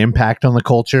made an impact on the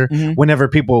culture. Mm-hmm. Whenever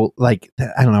people I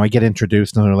don't know, I get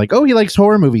introduced and they're like, oh, he likes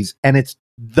horror movies. And it's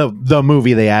the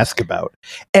movie they ask about.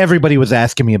 Everybody was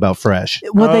asking me about Fresh.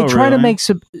 Well, they try to make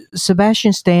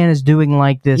Sebastian Stan is doing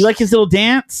like this. You like his little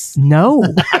dance? No,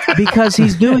 because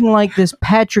he's doing like this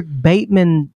Patrick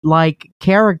Bateman like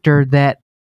character that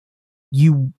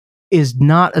is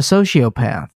not a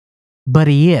sociopath, but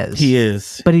he is. He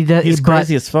is. But he does. He's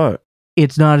crazy as fuck.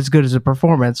 It's not as good as a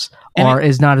performance,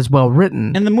 is not as well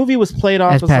written. And the movie was played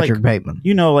off as Patrick Bateman.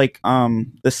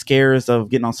 The scares of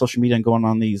getting on social media and going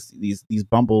on these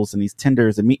Bumbles and these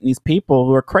Tinders and meeting these people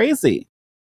who are crazy.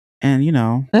 And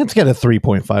that's got a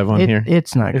 3.5 on here.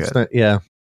 It's not good. Yeah.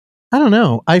 I don't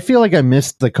know. I feel like I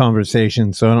missed the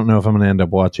conversation, so I don't know if I'm going to end up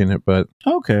watching it, but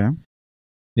okay.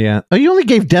 Yeah. Oh, you only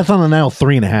gave Death on the Nile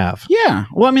 3.5. Yeah.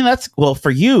 Well, I mean,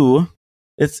 for you,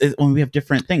 it's when we have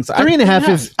different things. 3.5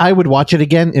 is, I would watch it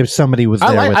again if somebody was there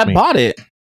with me. I bought it.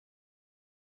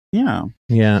 Yeah.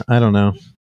 Yeah, I don't know.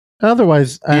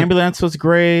 Otherwise, Ambulance was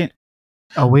great.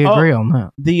 Oh, we agree on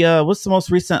that. The what's the most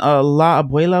recent? La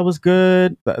Abuela was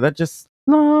good. That just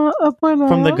La Abuela.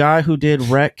 From the guy who did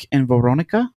Wreck and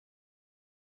Veronica.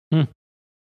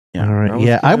 Yeah. All right.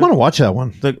 Yeah, I want to watch that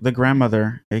one. The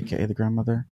grandmother, aka the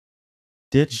grandmother.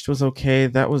 Ditched was okay. I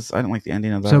didn't like the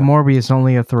ending of that. So Morbius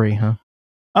only a 3, huh?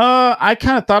 I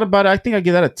kind of thought about it. I think I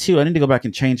give that a 2. I need to go back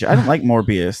and change it. I didn't like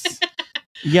Morbius.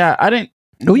 Yeah, I didn't.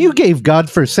 Oh, you gave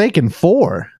Godforsaken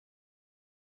 4.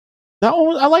 That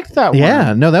one, I liked that one.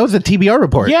 Yeah, no, that was a TBR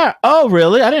report. Yeah. Oh,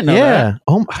 really? I didn't know that.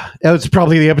 Oh, that was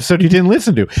probably the episode you didn't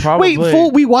listen to. Probably. Wait, fool,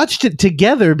 we watched it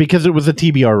together because it was a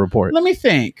TBR report. Let me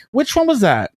think. Which one was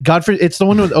that? It's the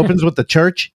one that opens with the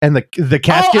church and the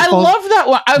casket falls. I love that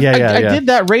one. I did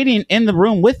that rating in the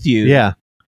room with you. Yeah.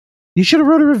 You should have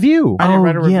wrote a review. I didn't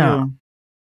write a review. Yeah.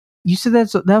 You said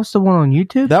that was the one on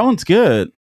YouTube? That one's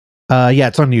good. Yeah,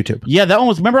 it's on YouTube. Yeah, that one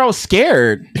was. Remember, I was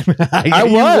scared. I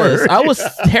was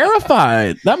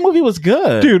terrified. That movie was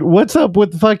good, dude. What's up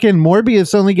with fucking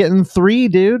Morbius only getting 3,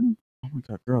 dude? Oh my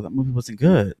god, girl, that movie wasn't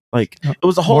good. Like, it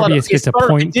was a whole lot of. Morbius gets a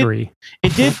 0.3.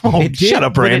 It did. It did. Shut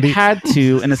up, Randy. It had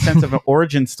to, in a sense of an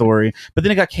origin story, but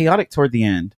then it got chaotic toward the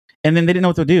end. And then they didn't know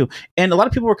what to do. And a lot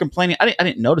of people were complaining. I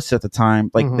didn't notice it at the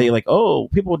time. Like,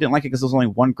 people didn't like it because there was only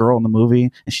one girl in the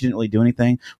movie and she didn't really do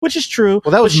anything, which is true.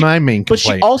 Well, that was my main complaint.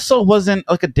 But she also wasn't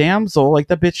like a damsel. Like,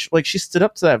 that bitch, like, she stood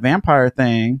up to that vampire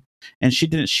thing. And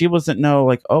she wasn't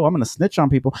like, oh, I'm gonna snitch on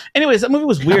people. Anyways, that movie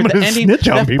was weird. The ending,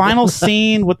 that final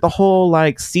scene with the whole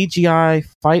like CGI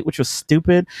fight, which was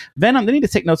stupid. Venom, they need to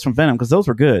take notes from Venom because those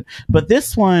were good. But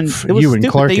this one, it was stupid.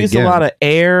 Clark they used a lot of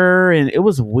air and it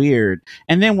was weird.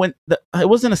 And then when it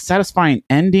wasn't a satisfying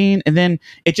ending, and then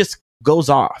it just goes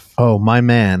off. Oh, my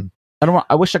man.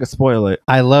 I wish I could spoil it.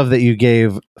 I love that you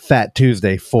gave Fat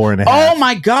Tuesday 4.5. Oh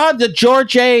my god, the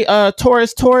George A.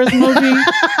 Torres movie.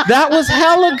 That was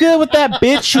hella good with that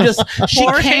bitch who she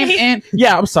came in.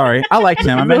 Yeah, I'm sorry. I liked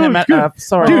him. I met him at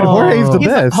sorry. Dude, Jorge's the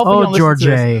best.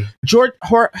 George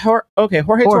A.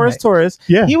 Jorge Torres.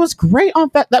 Yeah. He was great on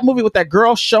that movie with that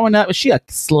girl showing up. Is she a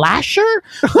slasher?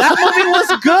 That movie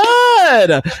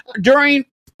was good. During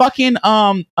fucking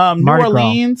New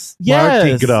Orleans. Yes.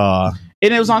 Mardi Gras.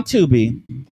 And it was on Tubi.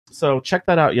 So check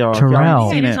that out, y'all.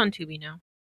 Terrell. It is on Tubi now.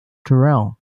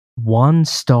 Terrell. 1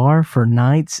 star for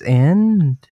Night's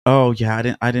End? Oh,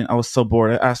 yeah. I was so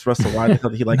bored. I asked Russell why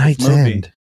he liked Night's this movie.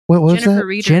 End. What was Jennifer that?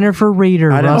 Reeder. Jennifer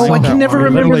Reeder. I can never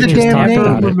remember the damn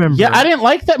name. Yeah, I didn't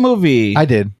like that movie. I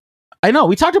did. I know.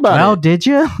 We talked about it. Well, did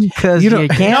you? Because you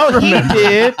can't remember. He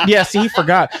did. Yeah, see, he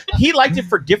forgot. He liked it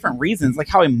for different reasons, like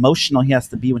how emotional he has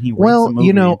to be when he reads a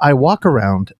movie. I walk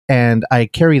around and I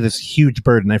carry this huge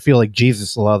burden. I feel like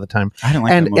Jesus a lot of the time. I didn't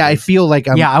like and that movie. I feel like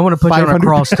I'm I want to put you on a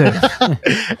cross too.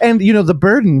 And the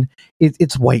burden,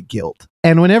 it's white guilt.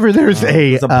 And whenever there's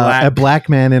a black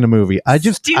man in a movie, I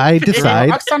decide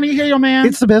Oksana, you hear your man?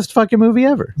 It's the best fucking movie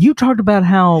ever. You talked about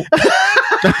how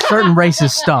certain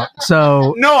races stunk.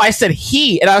 So no, I said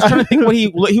he, and I was trying to think what he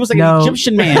was like an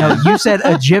Egyptian man. No, you said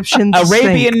Egyptian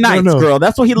Arabian Nights, girl.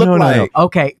 That's what he looked like. No.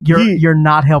 Okay, you're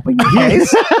not helping the case.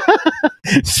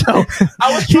 So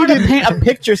I was trying to paint a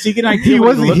picture so you can idea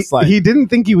what he looks like. He didn't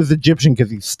think he was Egyptian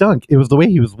because he stunk. It was the way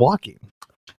he was walking.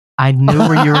 I knew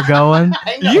where you were going,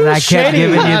 and I kept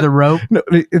giving you the rope. No,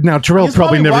 now Terrell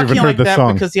probably never even heard the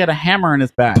song because he had a hammer in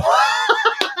his back.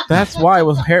 That's why it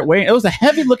was wait. It was a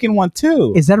heavy looking one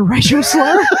too. Is that a racial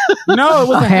slur? No, it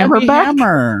was a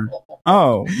hammer.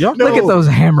 Oh, look at those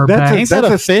hammerbacks. Ain't that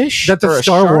a fish? That's a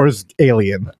Star Wars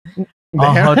alien.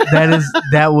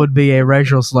 That would be a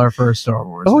racial slur for a Star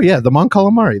Wars. Oh yeah, the Mon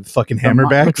Calamari, the fucking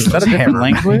hammerback. Is that a different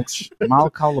language? Mon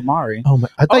Calamari. Oh my!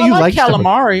 I thought you liked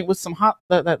calamari with some hot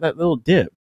that little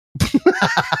dip.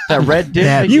 That red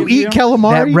dip. You eat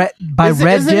calamari?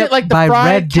 Isn't it like the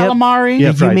fried calamari?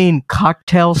 Yeah, you mean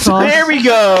cocktail sauce? There we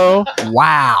go.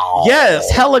 Wow.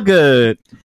 Yes, hella good.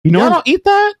 Y'all don't eat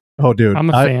that? Oh, dude, I'm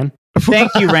a fan.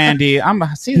 Thank you, Randy.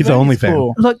 He's the only fan.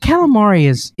 Cool. Look, calamari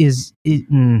is.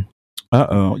 You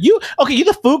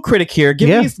the food critic here.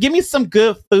 Give me some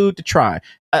good food to try.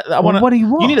 What do you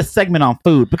want? You need a segment on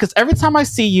food because every time I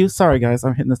see you, sorry guys,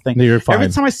 I'm hitting this thing. No, you're fine. Every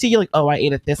time I see you, like, oh, I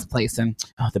ate at this place and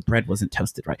the bread wasn't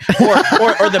toasted right,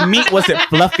 or the meat wasn't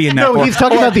fluffy enough. No, he's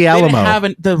talking about the Alamo. They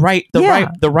didn't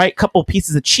have the right couple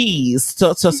pieces of cheese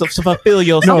to fulfill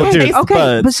your taste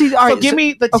buds. But see, all right, so give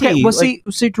me the tea. Okay, well,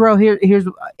 see, Terrell, here's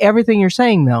everything you're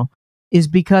saying though. is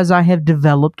because I have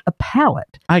developed a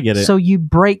palate. I get it. So you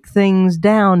break things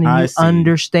down and I you see.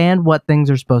 understand what things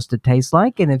are supposed to taste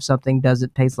like, and if something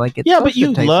doesn't taste like it's supposed but you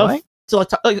to taste love like. so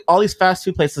like all these fast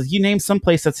food places. You name some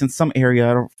place that's in some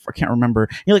area. I can't remember.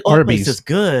 You're like, oh, that place is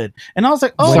good. And I was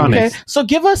like, oh, Sonic. okay. So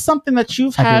give us something that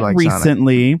you've I do had like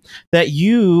recently that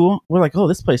you were like, oh,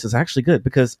 this place is actually good,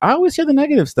 because I always hear the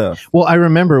negative stuff. Well, I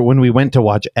remember when we went to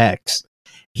watch X,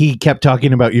 he kept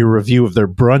talking about your review of their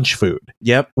brunch food.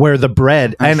 Yep. Where the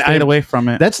bread I stayed away from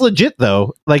it. That's legit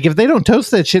though. Like if they don't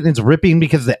toast that shit and it's ripping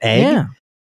because the egg.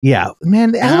 Yeah, man,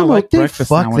 And I Alamo, like they breakfast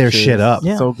fuck their sandwiches. shit up.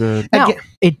 Yeah. So good. Now,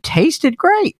 it tasted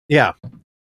great, Yeah.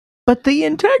 but the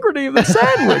integrity of the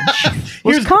sandwich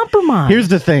was compromised. Here's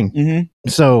the thing. Mm-hmm.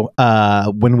 So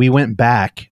when we went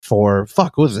back for,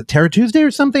 what was it, Terror Tuesday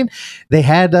or something? They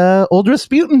had Old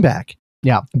Rasputin back.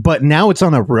 Yeah. But now it's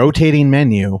on a rotating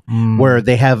menu where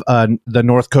they have the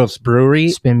North Coast Brewery.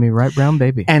 Spin me right round,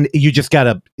 baby. And you just got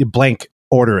to blank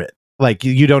order it. Like,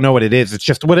 you don't know what it is. It's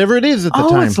just whatever it is at the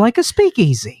time. Oh, it's like a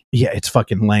speakeasy. Yeah, it's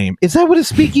fucking lame. Is that what a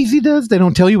speakeasy does? They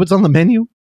don't tell you what's on the menu?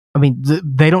 I mean,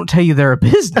 they don't tell you they're a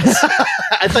business.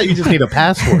 I thought you just need a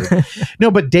password.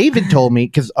 No, but David told me,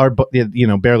 because our,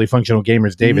 Barely Functional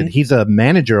Gamers, David, he's a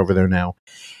manager over there now.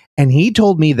 And he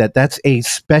told me that that's a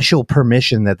special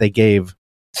permission that they gave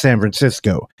San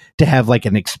Francisco to have like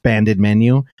an expanded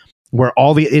menu where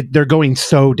they're going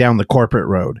so down the corporate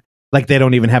road. Like they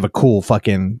don't even have a cool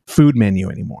fucking food menu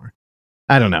anymore.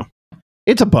 I don't know.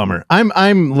 It's a bummer.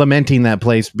 I'm lamenting that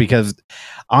place because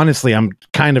honestly, I'm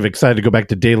kind of excited to go back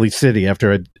to Daly City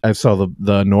after I saw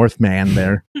the Northman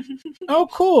there. Oh,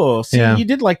 cool. See, you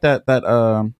did like that.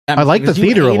 I like the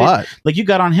theater a lot. Like you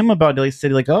got on him about Daly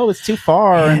City, like, oh, it's too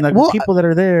far, and the people that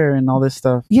are there and all this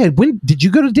stuff. Yeah. When did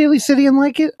you go to Daly City and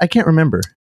like it? I can't remember.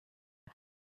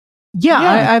 Yeah.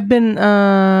 I've been,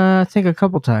 I think a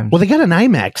couple times. Well, they got an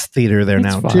IMAX theater there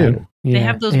now too. They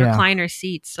have those recliner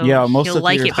seats, so most you'll of the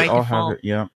like it theaters by all default. have it.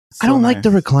 Yeah, I don't like the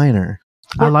recliner.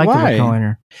 I like the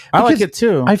recliner. I like it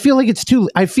too. I feel like it's too.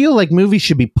 I feel like movies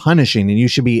should be punishing, and you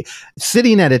should be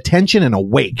sitting at attention and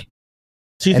awake.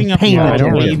 So you think I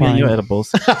don't recline. your edibles?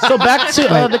 So back to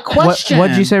the question.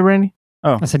 What'd you say, Randy?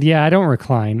 Oh, I said, yeah, I don't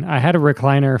recline. I had a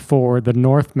recliner for the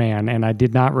Northman, and I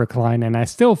did not recline, and I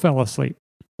still fell asleep.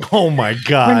 Oh my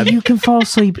god! Randy, you can fall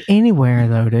asleep anywhere,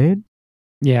 though, dude.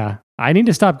 Yeah, I need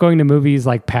to stop going to movies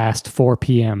like past 4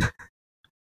 p.m.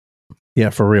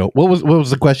 Yeah, for real. What was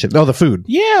the question? Oh, the food.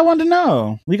 Yeah, I wanted to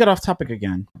know. We got off topic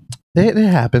again. It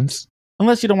happens.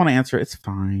 Unless you don't want to answer it, it's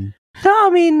fine. No, I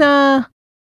mean, the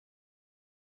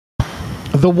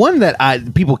one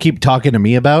that people keep talking to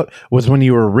me about was when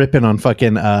you were ripping on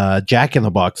fucking Jack in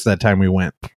the Box that time we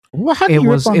went. Well, how do you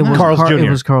rip on that? Carl's Jr. It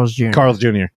was Carl's Jr. Carl's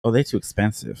Jr. Oh, they too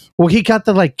expensive. Well, he got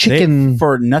the chicken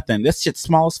for nothing. This shit's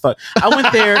small as fuck. I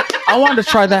went there. I wanted to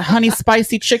try that honey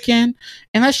spicy chicken,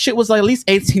 and that shit was like at least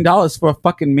 $18 for a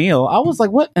fucking meal. I was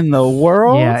like, what in the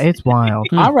world? Yeah, it's wild.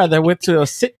 I'd rather went to a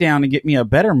sit down and get me a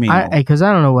better meal. Because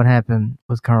I don't know what happened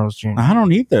with Carl's Jr. I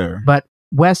don't either. But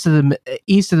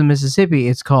east of the Mississippi,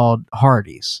 it's called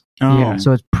Hardee's. Oh. Yeah,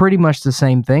 so it's pretty much the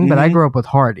same thing. But I grew up with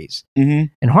Hardee's,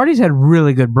 and Hardee's had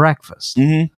really good breakfast.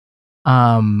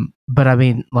 But I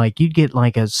mean, like you'd get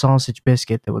like a sausage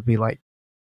biscuit that would be like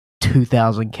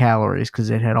 2,000 calories because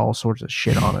it had all sorts of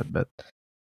shit on it. But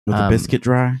was the biscuit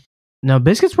dry? No,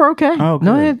 biscuits were okay. Oh, good.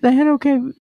 No, they had okay.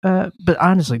 But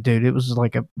honestly, dude, it was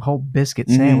like a whole biscuit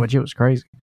sandwich. It was crazy.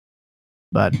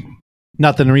 But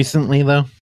nothing recently though.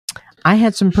 I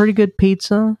had some pretty good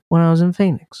pizza when I was in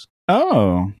Phoenix.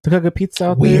 Oh, they got good pizza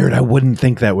out there? Weird. I wouldn't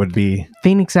think that would be.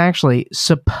 Phoenix actually,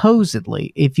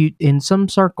 supposedly, in some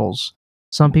circles,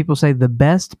 some people say the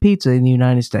best pizza in the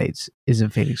United States is in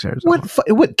Phoenix, Arizona.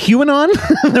 What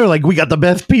QAnon? They're like, we got the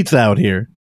best pizza out here.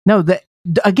 No,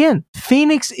 again,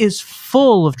 Phoenix is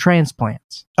full of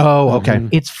transplants. Oh, okay.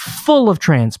 It's full of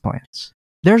transplants.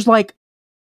 There's like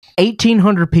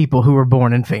 1,800 people who were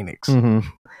born in Phoenix.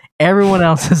 Everyone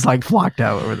else is like flocked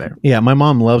out over there. Yeah, my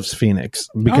mom loves Phoenix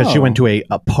because she went to a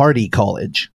party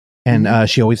college, and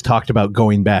she always talked about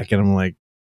going back. And I'm like,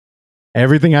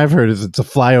 everything I've heard is it's a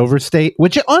flyover state.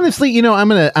 Which honestly, I'm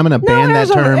gonna ban that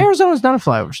term. Arizona's not a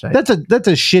flyover state. That's a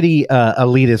shitty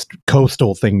elitist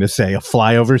coastal thing to say. A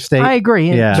flyover state. I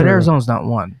agree. Yeah, but Arizona's not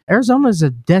one. Arizona is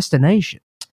a destination.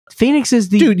 Phoenix is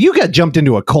the dude. You got jumped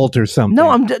into a cult or something. No,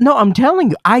 I'm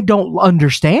telling you, I don't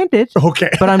understand it. Okay,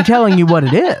 but I'm telling you what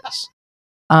it is.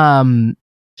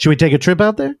 Should we take a trip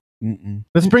out there?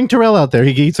 Let's bring Terrell out there.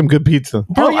 He can eat some good pizza.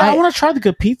 No, I want to try the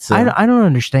good pizza. I don't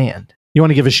understand. You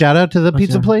want to give a shout out to the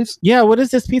pizza place? Yeah. What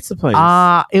is this pizza place?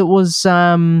 It was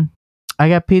I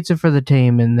got pizza for the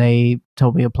team, and they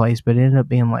told me a place, but it ended up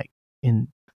being like in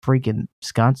freaking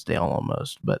Scottsdale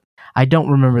almost, but I don't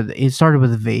remember. It started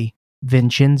with a V.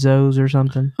 Vincenzo's or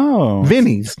something. Oh,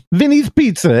 Vinny's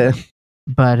Pizza.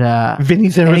 But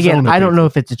Vinny's and Arizona. again, I don't Pizza. know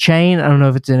if it's a chain. I don't know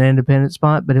if it's an independent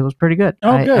spot, but it was pretty good.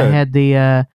 Oh, good. I had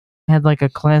the had like a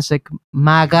classic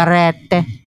margarete.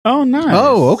 Oh, nice.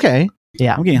 Oh, okay.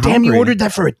 Yeah. I'm getting Damn, hungry. you ordered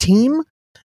that for a team?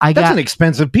 I That's got an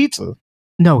expensive pizza.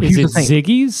 no. Is Here's it the thing.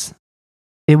 Ziggy's?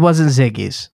 It wasn't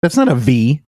Ziggy's. That's not a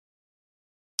V.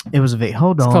 It was a V.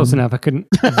 Hold It's on. close enough. I couldn't.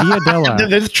 Viadella.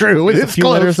 That's true. It's a It's few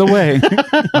close. letters away.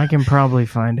 I can probably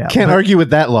find out. Can't But- argue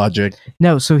with that logic.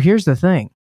 No, so here's the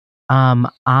thing.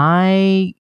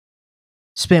 I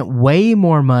spent way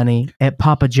more money at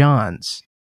Papa John's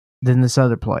than this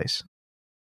other place.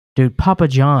 Dude, Papa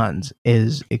John's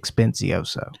is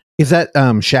expensioso. Is that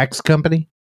Shaq's company?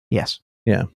 Yes.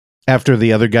 After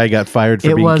the other guy got fired for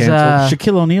It being was, canceled?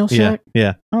 Shaquille O'Neal Yeah, Shaq?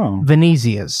 yeah. Oh,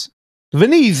 Venezia's.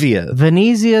 Venezia.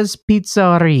 Venezia's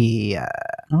Pizzeria.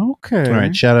 okay. All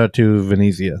right, shout out to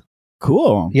Venezia.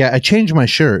 Cool. Yeah, I changed my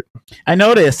shirt. I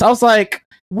noticed. I was like,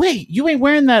 wait, you ain't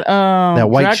wearing that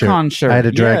white DragCon shirt. I had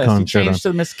a DragCon you shirt changed to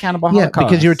the Miss Cannibal Yeah, Holocaust.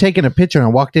 because you were taking a picture and I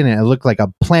walked in and it looked like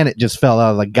a planet just fell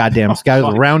out of the goddamn sky. It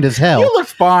was round as hell. You look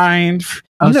fine.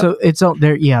 Oh, You know- so it's all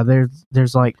there. Yeah,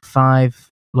 there's like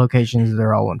 5 locations.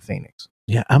 They're all in Phoenix.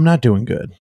 Yeah, I'm not doing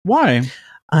good. Why?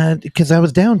 Because I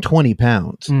was down 20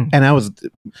 pounds and I was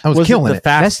killing it. The it.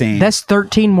 fasting? That's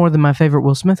 13 more than my favorite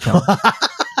Will Smith film.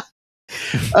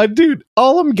 Dude,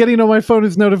 all I'm getting on my phone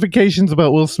is notifications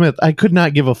about Will Smith. I could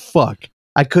not give a fuck.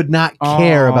 I could not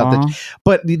care about Aw. that.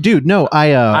 But dude, no,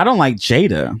 I don't like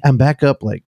Jada. I'm back up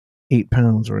like 8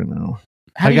 pounds right now.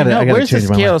 How I do gotta- you know? I gotta Where's the change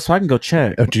my scale life. so I can go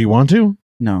check? Do you want to?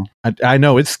 No. I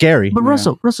know it's scary. But Yeah.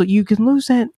 Russell, you can lose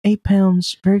that 8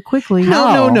 pounds very quickly.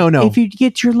 No. If you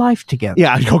get your life together.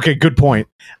 Yeah, okay, good point.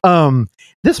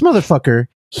 This motherfucker,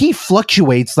 he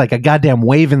fluctuates like a goddamn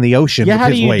wave in the ocean Yeah, with how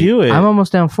do his you weight. do it? I'm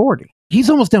almost down 40. He's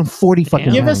almost down 40 fucking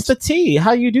Damn. Give pounds. us the tea.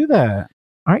 How you do that?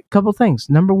 All right, couple things.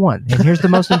 Number 1, and here's the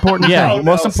most important Yeah, thing.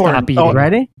 most important. Stop eating. You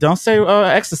ready? Don't say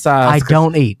exercise. I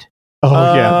don't eat. Oh,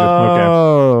 yeah. Okay.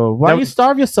 Oh, why That- you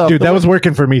starve yourself? Dude, that was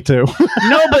working for me too.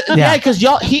 no, but Yeah. yeah, because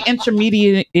he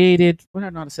intermediated. What I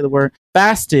don't know how to say the word.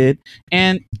 Fasted,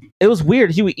 and it was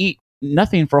weird. He would eat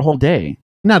nothing for a whole day.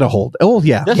 Not a hold. Oh,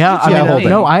 yeah. That's Yeah, what I you mean, gotta do.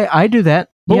 no, I do that.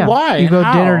 But Yeah. why? You go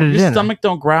How? dinner to Your dinner. stomach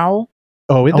don't growl.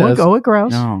 Oh, it does. it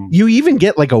grows. No. You even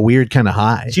get like a weird kind of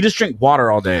high. So you just drink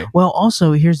water all day. Well,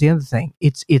 also here's the other thing.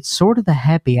 It's sort of the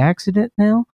happy accident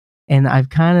now, and I've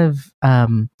kind of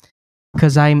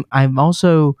because I'm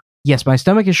also yes, my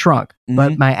stomach is shrunk,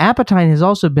 but my appetite has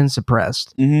also been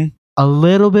suppressed Mm-hmm. a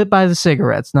little bit by the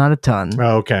cigarettes, not a ton.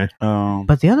 Oh, okay. Oh.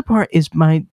 But the other part is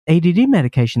my ADD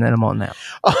medication that I'm on now.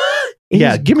 It Yeah,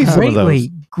 has give me some of those.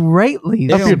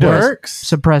 Greatly Up your It nose. works.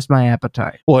 suppressed my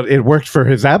appetite. Well, it worked for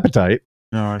his appetite.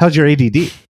 No, How's your ADD?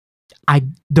 I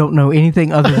don't know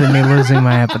anything other than me losing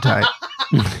my appetite.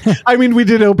 I mean, we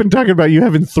did open talking about you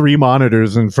having 3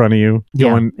 monitors in front of you.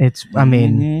 Going, Yeah, it's. I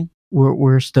mean, Mhm.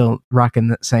 we're still rocking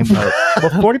that same boat.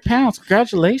 Well, 40 pounds.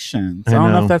 Congratulations. I I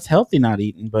don't know know. if that's healthy not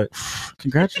eating, but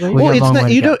congratulations. We well, got a it's long way not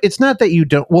to you go. don't. It's not that you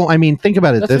don't. Well, I mean, think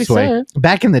about it That's what this he way. said.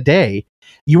 Back in the day,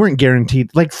 you weren't guaranteed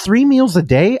like 3 meals a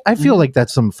day. I feel Mhm. like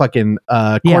that's some fucking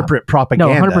Yeah. corporate No, propaganda.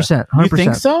 100%. You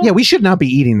think so? Yeah, we should not be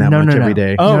eating that No, much no, every no.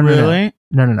 day. Oh, No, no, no. really?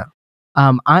 No.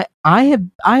 I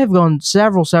have gone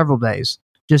several days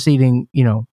just eating.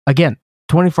 Again,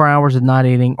 24 hours of not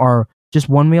eating, or just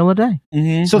 1 meal a day.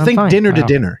 Mm-hmm. So I'm think fine. dinner to Wow.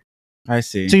 dinner. I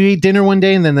see. So you eat dinner one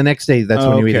day, and then the next day, that's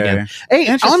when you eat again. Hey,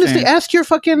 Interesting. honestly, ask your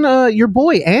fucking your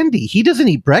boy Andy. He doesn't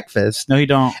eat breakfast, No, you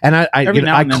don't. and I Every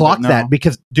now I and then, clocked but no. that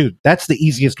because, dude, that's the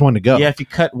easiest one to go. Yeah, if you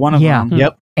cut one of Yeah. them.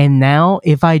 Yep. And now,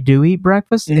 if I do eat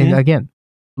breakfast, and Mhm. again,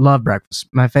 love breakfast,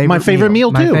 my favorite, My favorite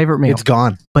meal my too. favorite meal. It's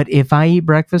gone. But if I eat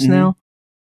breakfast Mhm. now,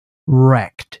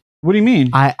 wrecked. What do you mean?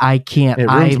 I can't. It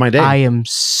ruins my day. I am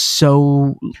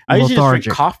so I usually just lethargic.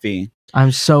 drink coffee.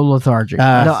 I'm so lethargic.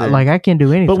 Ah, see. Like I can't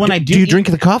do anything. But when I do, Do you eat- drink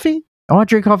the coffee? I want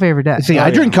to drink coffee every day. See, Oh,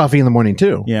 I drink yeah. coffee in the morning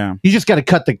too. Yeah. You just got to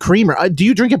cut the creamer. Do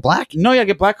you drink it black? No, yeah, I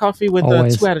get black coffee with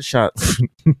Always. 2 added shots.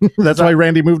 That's why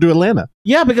Randy moved to Atlanta.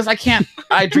 Yeah, because I can't.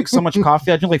 I drink so much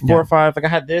coffee. I drink like 4 or 5. Like I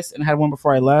had this and I had one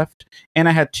before I left, and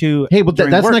I had 2. Hey, but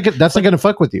during that's work. not good. That's not going to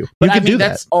fuck with you. But You I can mean, do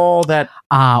that's that. all that.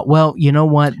 Well, you know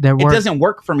what? There It were doesn't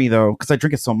work for me though because I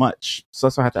drink it so much. So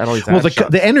that's why I have to add all these. Well, added shots.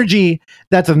 the energy,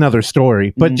 that's another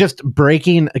story. But Mhm. just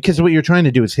breaking, because what you're trying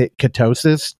to do is hit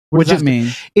ketosis, what which does is that mean?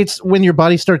 it's when your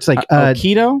body starts like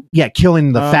Keto.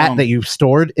 killing the fat Oh. that you've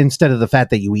stored instead of the fat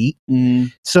that you eat.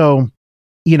 Mm. So,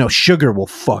 sugar will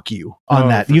fuck you on Oh,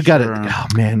 that. for You got to, sure. oh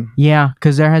man. Yeah,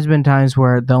 because there has been times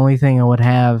where the only thing I would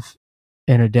have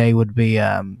in a day would be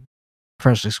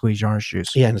freshly squeezed orange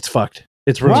juice. Yeah, and it's fucked.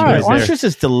 It's really Wow, good. orange juice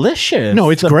is delicious. No,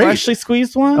 it's the great. Freshly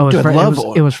squeezed one. Oh, Dude,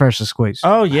 it was freshly squeezed.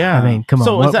 Oh yeah. I mean, come on.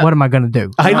 So What am I going to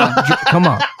do? I know. Come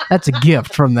on. That's a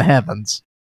gift from the heavens.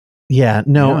 Yeah,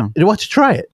 no. Yeah. Let's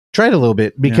try it. Try it a little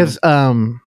bit because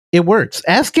it works.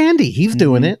 Ask Andy. He's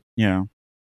doing it. Yeah.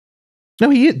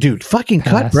 No, dude, fucking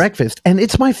cut breakfast. And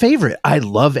it's my favorite. I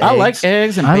love eggs. I like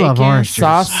eggs and I bacon, love orange juice.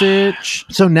 sausage.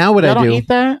 So now what Y'all I don't do, eat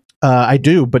that? I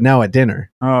do, but now at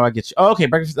dinner. Oh, I get you. Oh, okay,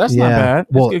 breakfast. That's not bad.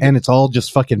 Well, That's good. and it's all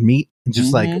just fucking meat,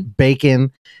 just like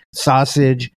bacon,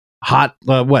 sausage, hot.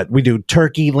 What we do?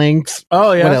 Turkey links.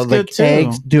 Oh yeah, what that's else? good Like too.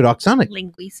 eggs, dude. Oksana,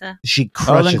 Linguiça. she Oh,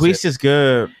 crushes linguiça is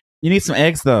good. You need some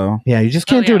eggs though. it. Yeah, you just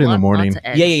can't do it in the morning.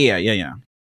 Yeah.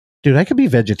 Dude, I could be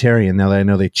vegetarian now that I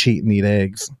know they cheat and eat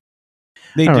eggs.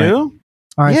 They All do.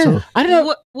 All right, Yeah. so I don't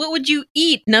know. What would you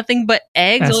eat? Nothing but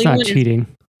eggs? That's All you not want is- cheating.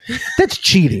 That's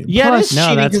cheating. Yeah, Plus- it is No,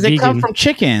 cheating that's because they come vegan. from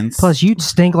chickens. plus you'd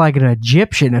stink like an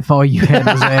Egyptian if all you had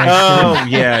was eggs. Oh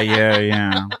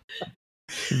yeah.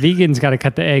 Vegans got to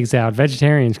cut the eggs out.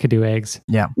 Vegetarians could do eggs.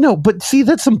 No, but see,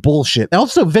 that's some bullshit.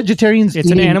 Also, vegetarians.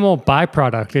 It's an eating- animal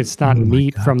byproduct. It's not Oh my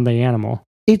meat God. from the animal.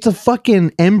 It's a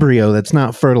fucking embryo that's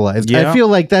not fertilized. Yeah. I feel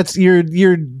like that's you're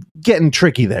getting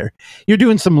tricky there. You're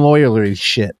doing some loyalty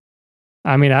shit.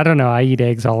 I mean, I don't know. I eat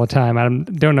eggs all the time. I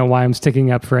don't know why I'm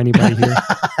sticking up for anybody here.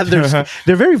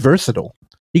 They're very versatile.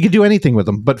 You can do anything with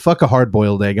them, but fuck a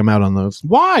hard-boiled egg. I'm out on those.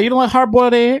 Why? You don't like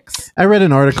hard-boiled eggs? I read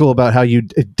an article about how you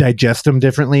digest them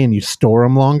differently and you store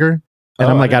them longer. And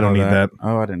I'm like, I don't need that.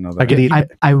 Oh, I didn't know that. I could eat. I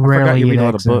I forgot rarely you eat read a lot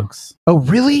of eggs. though. books. Oh,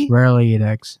 really? Rarely eat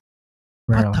eggs.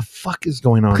 What Rarely. the fuck is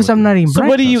going on? Because with I'm not you? eating So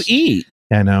what do you breakfast. eat?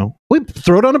 I know. We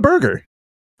throw it on a burger.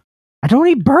 I don't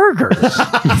eat burgers.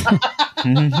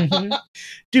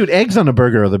 Dude, eggs on a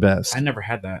burger are the best. I never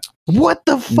had that. What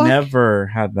the fuck? Never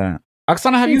had that.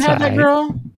 Oksana, have you It's had that, alright.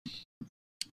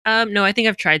 girl? No, I think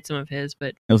I've tried some of his,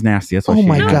 but It was nasty. That's why Oh she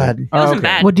my hated it. God. it wasn't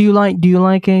bad. What do you like? Do you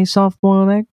like a soft boiled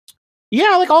egg?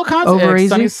 Yeah, like all kinds Over of eggs. easy?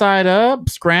 Sunny side up,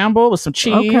 scramble with some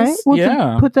cheese. Okay. Well, then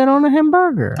yeah. put that on a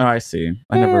hamburger. Oh, I see.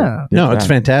 I Yeah. never. did No, it's that.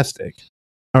 fantastic.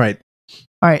 All right.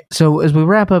 All right. So as we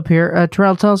wrap up here,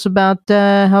 Terrell, tell us about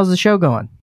how's the show going?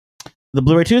 The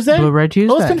Bluray Tuesday? Blu-ray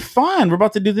Tuesday. Oh, it's been fun. We're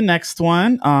about to do the next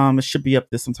one. It should be up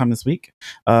sometime this week,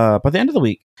 by the end of the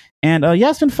week. And yeah,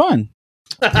 it's been fun.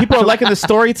 People are liking the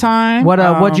story time.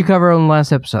 What'd you cover on the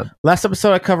last episode? Last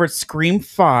episode, I covered Scream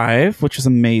 5, which was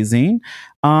amazing.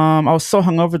 I was so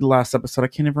hungover the last episode, I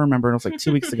can't even remember. It was like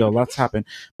 2 weeks ago. Lots happened.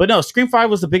 But no, Scream 5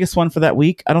 was the biggest one for that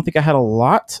week. I don't think I had a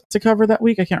lot to cover that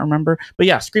week. I can't remember. But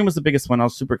yeah, Scream was the biggest one. I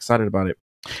was super excited about it.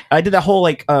 I did that whole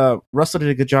Russell did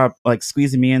a good job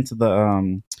squeezing me into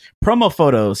the promo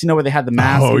photos, where they had the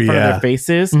mask in front of their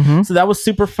faces. Mhm. So that was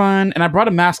super fun. And I brought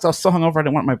a mask. I was so hungover I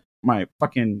didn't want my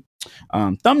fucking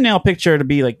thumbnail picture to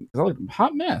be like a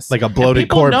hot mess. Like a And bloated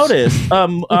people corpse. noticed.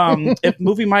 If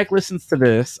Movie Mike listens to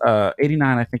this,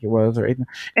 89 I think it was, or 89.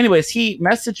 Anyways, he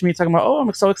messaged me talking about, oh,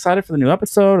 I'm so excited for the new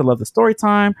episode. I love the story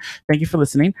time. Thank you for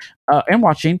listening and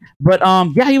watching. But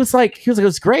yeah, he was like it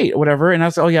was great or whatever. And I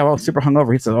was like, oh yeah, well, I'm super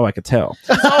hungover. He said, oh, I could tell.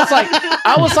 So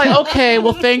I was like, okay,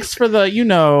 well, thanks for the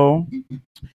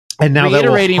And now that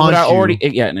will reiterating what I haunt you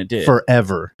already and it did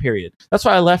forever. period. That's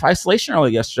why I left isolation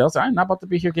early yesterday. I was like, I'm not about to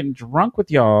be here getting drunk with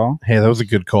y'all, Hey, that was a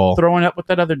good call. throwing up with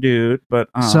that other dude. But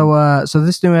So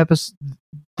this new episode,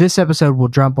 this episode will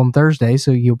drop on Thursday,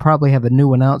 so you'll probably have a new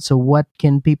one out. So what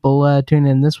can people tune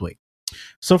in this week?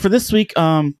 So for this week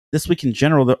in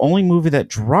general, the only movie that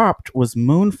dropped was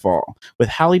Moonfall with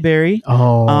Halle Berry.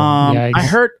 Oh, Yikes. I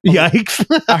heard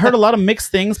Yikes. I heard a lot of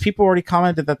mixed things. People already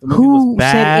commented that the movie who was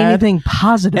bad. said anything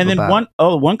positive? And then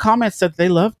about one comment said they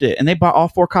loved it and they bought all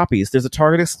 4 copies. There's a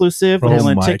Target exclusive with Oh a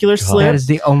my lenticular God. it? slip. That is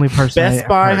the only person. Best I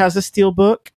Buy heard. has a steel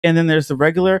book, and then there's the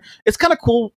regular. It's kind of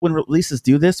cool when releases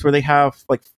do this, where they have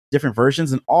like different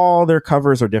versions, and all their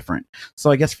covers are different. So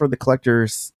I guess for the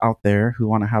collectors out there who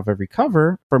want to have every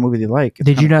cover for a movie they like, it's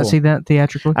Did you kinda not cool. see that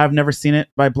theatrically? I've never seen it,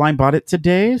 but I blind bought it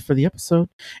today for the episode.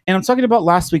 And I'm talking about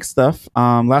last week's stuff.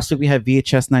 Last week we had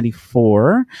VHS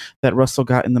 94 that Russell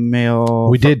got in the mail.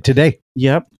 We did today.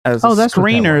 Yep, as Oh, a that's what that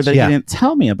screener was. that Yeah. he didn't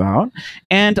tell me about.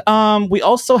 And we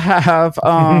also have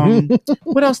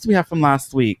what else do we have from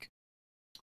last week?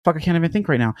 Fuck, I can't even think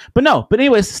right now. But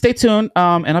anyways, stay tuned.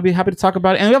 And I'll be happy to talk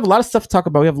about it. And we have a lot of stuff to talk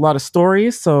about. We have a lot of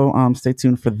stories, so stay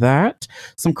tuned for that.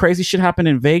 Some crazy shit happened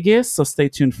in Vegas, so stay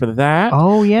tuned for that.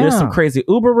 Oh yeah, There's some crazy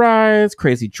Uber rides,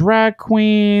 crazy drag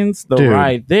queens, the Dude.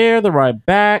 ride there, the ride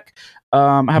back.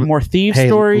 I have more thief Hey,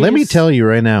 stories. let me tell you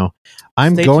right now.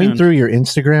 I'm Stay going tuned. through your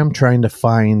Instagram trying to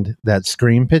find that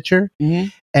Scream picture,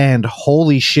 Mhm. and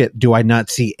holy shit, do I not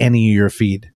see any of your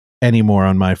feed? anymore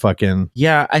on my fucking.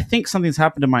 Yeah, I think something's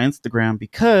happened to my Instagram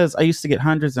because I used to get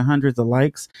hundreds and hundreds of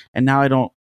likes, and now I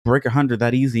don't break 100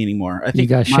 that easy anymore. I think you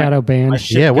got shadow banned.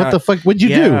 What the fuck? What'd you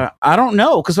do? I don't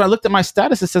know, because when I looked at my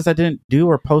status, it says I didn't do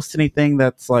or post anything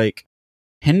that's like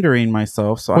hindering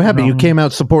myself. So what happened? You came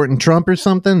out supporting Trump or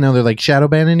something? Now they're like shadow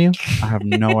banning you? I have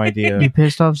no idea. You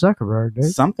pissed off Zuckerberg, dude.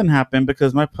 Something happened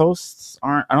because my posts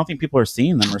aren't. I don't think people are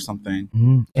seeing them or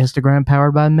something. Instagram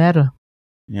powered by Meta.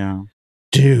 Yeah.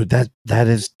 Dude, that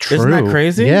is true. Isn't that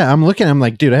crazy? Yeah, I'm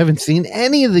like, dude, I haven't seen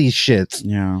any of these shits.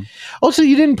 Yeah. Also,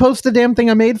 you didn't post the damn thing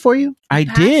I made for you? I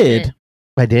did.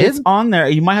 I did? It's on there.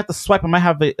 You might have to swipe. I might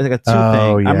have like a two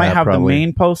thing. Yeah, I might have the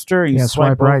main poster and you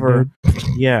swipe right, over. dude.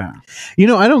 Yeah. You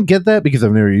know, I don't get that because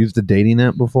I've never used a dating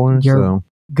app before. So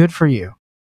good for you.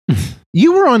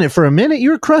 You were on it for a minute.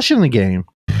 You were crushing the game.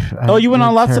 Oh, you went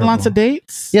on lots and lots of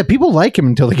dates? Yeah, people like him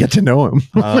until they get to know him.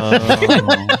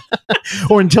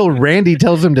 Or until Randy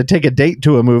tells him to take a date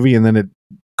to a movie and then it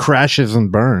crashes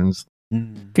and burns.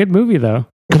 Good movie, though.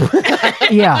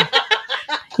 Yeah.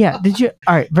 Yeah. Did you?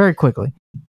 All right, very quickly.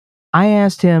 I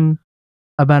asked him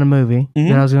about a movie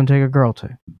that I was going to take a girl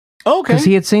to. Okay. Because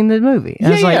he had seen the movie. And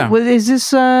I was like,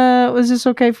 well, was this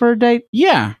okay for a date?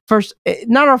 Yeah. First,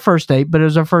 not our first date, but it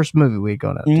was our first movie we had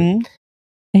gone out to.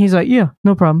 And he's like, yeah,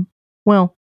 no problem.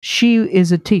 Well, she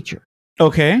is a teacher.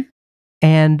 Okay.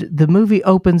 And the movie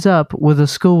opens up with a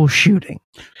school shooting.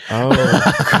 Oh,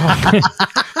 God.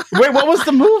 Wait, what was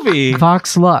the movie?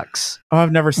 Vox Lux. Oh,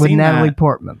 I've never seen with Natalie that.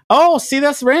 Portman. Oh, see,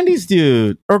 that's Randy's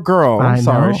dude. Or girl. I'm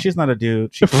sorry. She's not a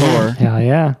dude. She's Thor. Hell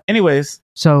yeah. Anyways.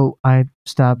 So I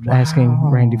stopped asking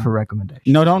Randy for recommendations.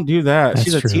 No, don't do that. That's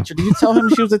She's a true. teacher. Did you tell him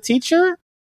she was a teacher?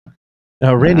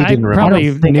 Randy didn't remember. I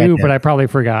probably knew, but I probably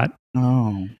forgot.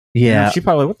 Oh. Yeah. She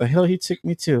probably, what the hell he took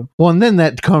me to? Well, and then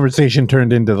that conversation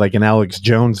turned into like an Alex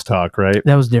Jones talk, right?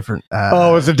 That was different. It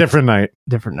was a different night.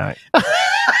 Different night.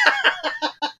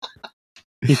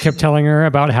 He kept telling her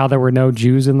about how there were no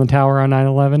Jews in the tower on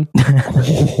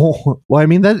 9/11. Well, I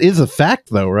mean, that is a fact,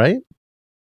 though, right?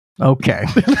 Okay.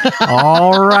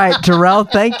 All right, Terrell,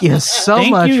 thank you so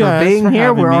much for being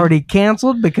here. We're already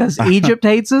canceled because Egypt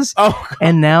hates us.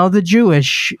 And now the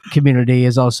Jewish community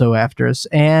is also after us.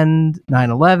 And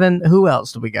 9/11. Who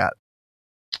else do we got?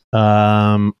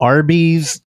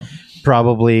 Arby's,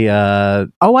 probably.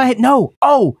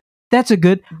 Oh, that's a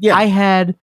good. Yeah. I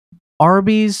had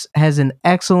Arby's has an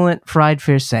excellent fried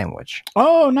fish sandwich.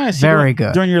 Oh, nice. Very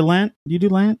good. During your Lent? Do you do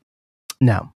Lent?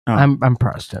 No, Oh. I'm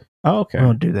Protestant. Oh, okay. I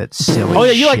don't do that silly Oh,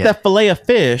 yeah, you like shit. that fillet of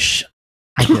fish.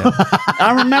 I do.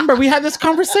 I remember we had this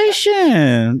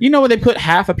conversation. You know where they put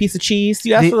half a piece of cheese?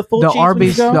 You ask for the full cheese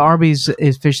Arby's, when you go? the Arby's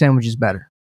is fish sandwich is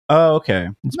better. Oh, okay.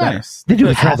 It's better. Nice. They do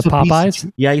Like half the a piece of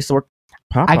Popeyes? Yeah, I used to work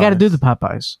Popeyes. I got to do the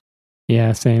Popeyes.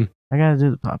 Yeah, same. I got to do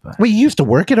the Popeyes. Wait, you used to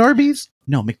work at Arby's?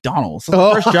 No, McDonald's. That's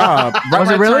the first job. Right Was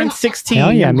it when I really? turned 16.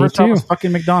 Hell yeah, me first job too. was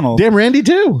fucking McDonald's. Damn, Randy,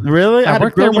 too. Really? I had to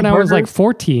worked there grill when them I was like burgers?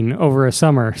 14 over a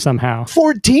summer somehow.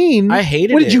 14? I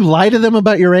hated What, did it. you lie to them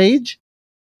about your age?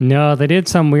 No, they did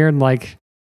some weird, like,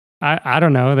 I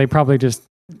don't know. They probably just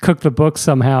cooked the books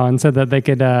somehow and said that they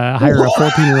could hire a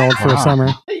 14-year-old for a summer.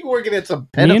 You working at some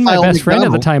pedophile Me and my best friend at the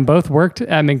McDonald's. time both worked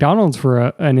at McDonald's for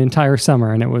an entire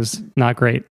summer, and it was not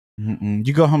great. Mm-mm.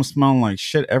 You go home smelling like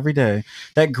shit every day.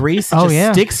 That grease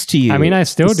just sticks to you. I mean, I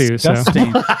still do. So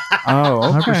Disgusting.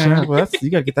 Oh, okay. Okay. Well,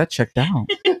 you got to get that checked out.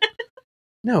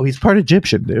 No, he's part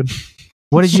Egyptian, dude.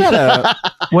 What did you? Shut up.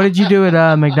 What did you do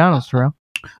at McDonald's, Terrell?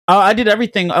 I did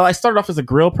everything. I started off as a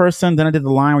grill person. Then I did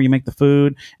the line where you make the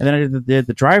food. And then I did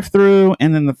the drive-through.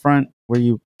 And then the front where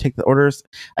you take the orders.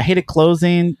 I hated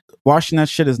closing. Washing that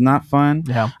shit is not fun.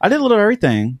 Yeah. I did a little of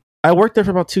everything. I worked there for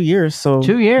about 2 years. So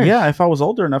 2 years. Yeah, if I was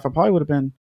older enough, I probably would have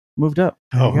been moved up.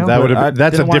 Oh, go. that would But I have.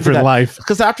 That's a didn't wanna do different that. life.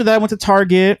 Because after that, I went to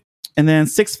Target and then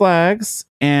Six Flags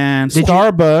and Did you-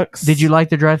 Starbucks. Did you like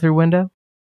the drive-through window?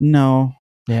 No.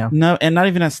 Yeah. No, and not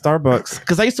even at Starbucks.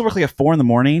 Because I used to work like at 4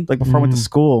 a.m, like before I went to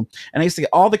school. And I used to get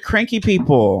all the cranky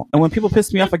people. And when people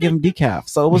pissed me off, I give them decaf.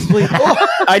 So it was really,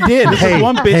 I did. This Hey, was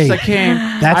one bitch hey, that came.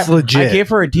 That's legit. I gave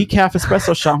her a decaf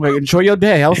espresso shot. I'm like, enjoy your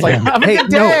day. I was like, have a Hey, good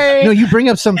day. no, you bring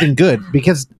up something good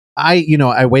because I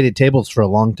waited tables for a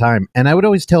long time and I would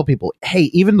always tell people, hey,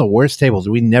 even the worst tables,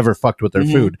 we never fucked with their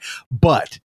Mhm. food.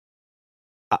 But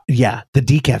yeah, the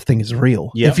decaf thing is real.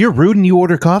 Yep. If you're rude and you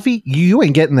order coffee, you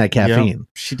ain't getting that caffeine.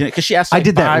 She did because she asked. I like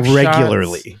did that 5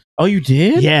 regularly. shots. Oh, you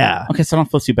did? Yeah. Okay, so I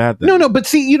don't feel too bad then. No, but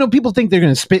see, people think they're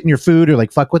going to spit in your food or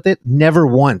like fuck with it. Never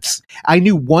once. I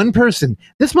knew one person.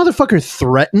 This motherfucker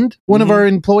threatened one of our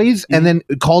employees and then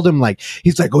called him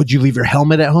he's like, oh, did you leave your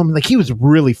helmet at home? Like he was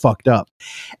really fucked up.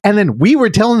 And then we were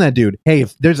telling that dude, hey,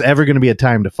 if there's ever going to be a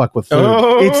time to fuck with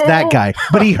food, it's that guy.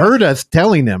 But he heard us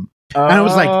telling him. And I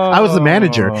was like, I was the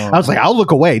manager. I was like, I'll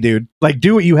look away, dude. Like,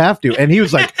 do what you have to. And he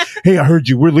was like, hey, I heard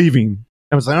you. We're leaving.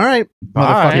 I was like, all right,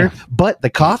 motherfucker. But the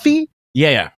coffee,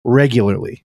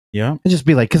 regularly. Yeah, and just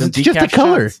be like, because it's just a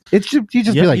color. Shots. It's just, you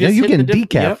just be like, you getting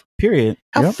decaf. Yep, period.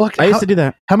 I used to do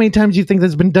that. How many times do you think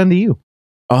that's been done to you?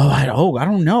 I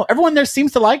don't know. Everyone there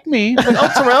seems to like me.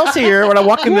 Like, Terrell's here when I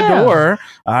walk in the door.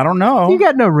 I don't know. You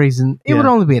got no reason. It would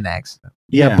only be an accident.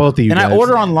 Yeah, both of you. And guys. I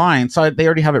order online, so they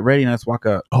already have it ready, and I just walk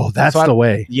up. Oh, that's the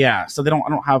way. Yeah, so I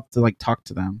don't have to like talk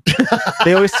to them.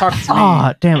 They always talk to me.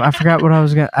 Oh, damn! I forgot what I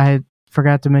was gonna. I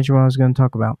forgot to mention what I was going to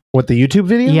talk about. What, the YouTube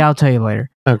video? Yeah, I'll tell you later.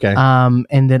 Okay.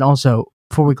 And then also,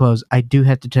 before we close, I do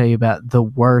have to tell you about the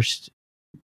worst.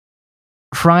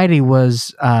 Friday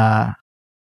was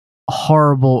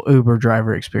horrible Uber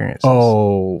driver experiences.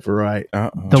 Oh, right.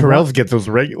 Terrell's get those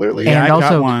regularly.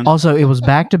 And also, it was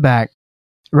back to back.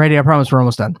 Ready? I promise we're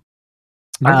almost done.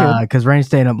 Because Rain's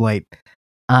staying up late.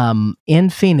 In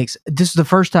Phoenix, this is the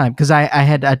first time because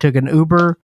I took an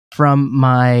Uber from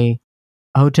my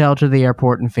hotel to the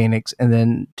airport in Phoenix, and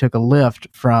then took a Lyft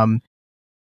from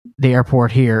the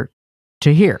airport here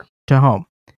to home.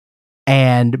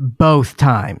 And both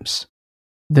times,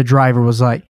 the driver was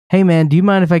like, "Hey man, do you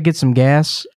mind if I get some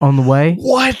gas on the way?"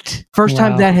 What? First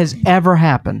time that has ever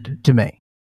happened to me.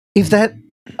 If that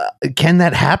can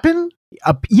that happen?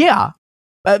 Yeah.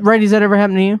 Ray, has that ever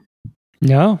happened to you?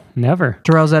 No, never.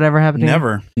 Terrell, has that ever happened to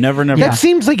you? Never. That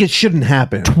seems like it shouldn't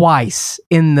happen. Twice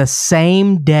in the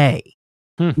same day.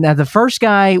 Now, the first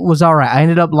guy was all right. I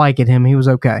ended up liking him. He was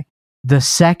okay. The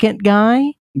second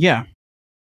guy,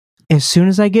 as soon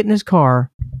as I get in his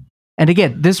car, and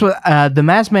again, this was the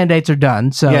mask mandates are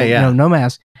done, so no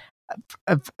mask.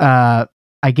 I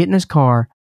get in his car,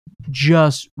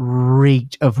 just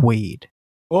reeked of weed.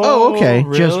 Oh, okay.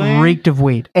 Really? Just reeked of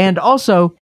weed. And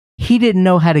also, he didn't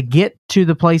know how to get to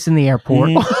the place in the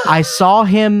airport. I saw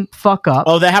him fuck up.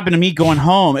 Oh, that happened to me going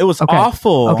home. It was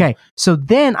awful. Okay. So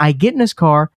then I get in his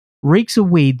car, reeks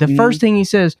of weed. The first thing he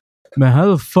says, "Man,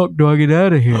 how the fuck do I get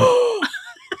out of here?"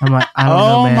 I'm like, I don't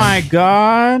know, man. Oh my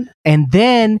God. And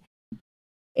then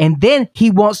he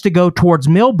wants to go towards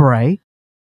Millbrae.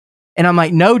 And I'm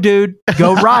like, "No, dude,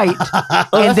 go right."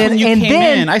 And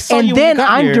then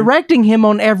I'm directing him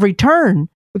on every turn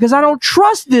because I don't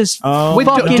trust this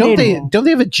fucking idiot. Don't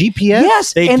they have a GPS?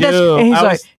 Yes, they do.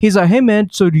 And he's like, "Hey man,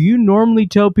 so do you normally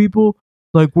tell people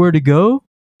like where to go?"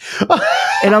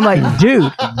 And I'm like, "Dude,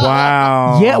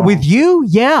 wow, yeah, with you,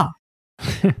 yeah."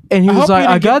 And he was like,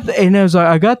 I got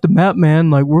the map, man.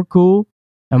 Like, we're cool.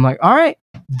 I'm like, all right.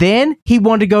 Then he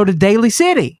wanted to go to Daly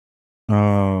City.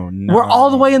 Oh no, we're all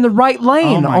the way in the right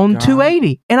lane on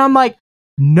 280, and I'm like,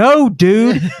 "No,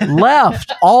 dude,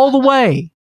 left all the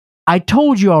way." I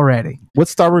told you already. What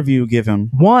star review give him?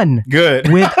 1.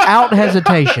 Good. Without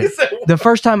hesitation. The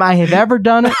first time I have ever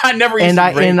done it. I never used to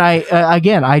I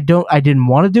didn't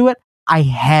want to do it. I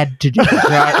had to do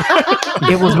it.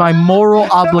 It was my moral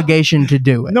obligation to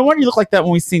do it. No wonder you look like that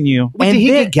when we seen you. Wait, did he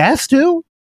get gas too?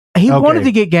 He wanted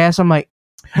to get gas. I'm like,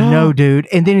 "No, dude."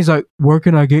 And then he's like, "Where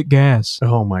can I get gas?"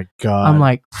 Oh my God. I'm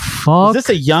like, "Fuck." Is this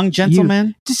a young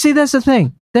gentleman? See, that's the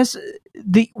thing.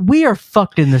 We are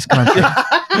fucked in this country.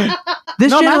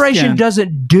 This generation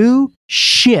doesn't do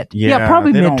shit. Yeah,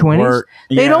 probably mid-20s.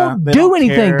 They don't do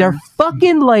anything. Care. They're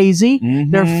fucking lazy.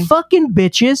 Mm-hmm. They're fucking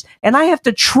bitches. And I have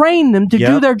to train them to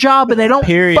do their job, and they don't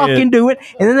fucking do it.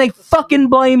 And then they fucking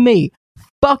blame me.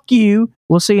 Fuck you.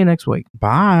 We'll see you next week.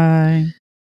 Bye.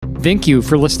 Thank you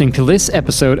for listening to this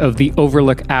episode of The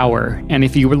Overlook Hour. And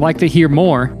if you would like to hear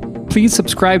more, please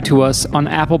subscribe to us on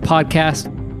Apple Podcasts,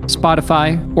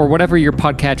 Spotify, or whatever your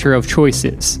podcatcher of choice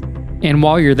is. And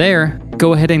while you're there,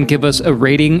 go ahead and give us a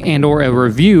rating and or a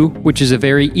review, which is a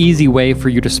very easy way for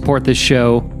you to support this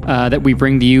show that we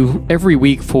bring to you every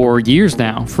week for years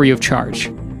now, free of charge.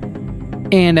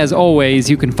 And as always,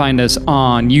 you can find us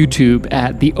on YouTube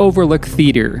at The Overlook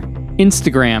Theater,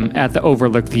 Instagram at The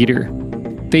Overlook Theater,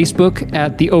 Facebook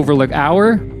at The Overlook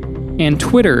Hour, and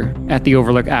Twitter at The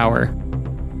Overlook Hour.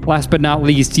 Last but not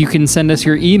least, you can send us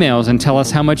your emails and tell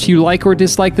us how much you like or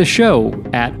dislike the show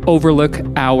at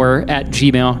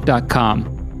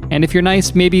overlookhour@gmail.com. And if you're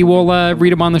nice, maybe we'll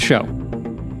read them on the show.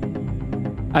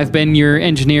 I've been your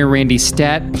engineer, Randy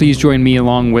Stat. Please join me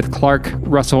along with Clark,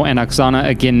 Russell, and Oksana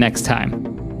again next time.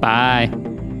 Bye.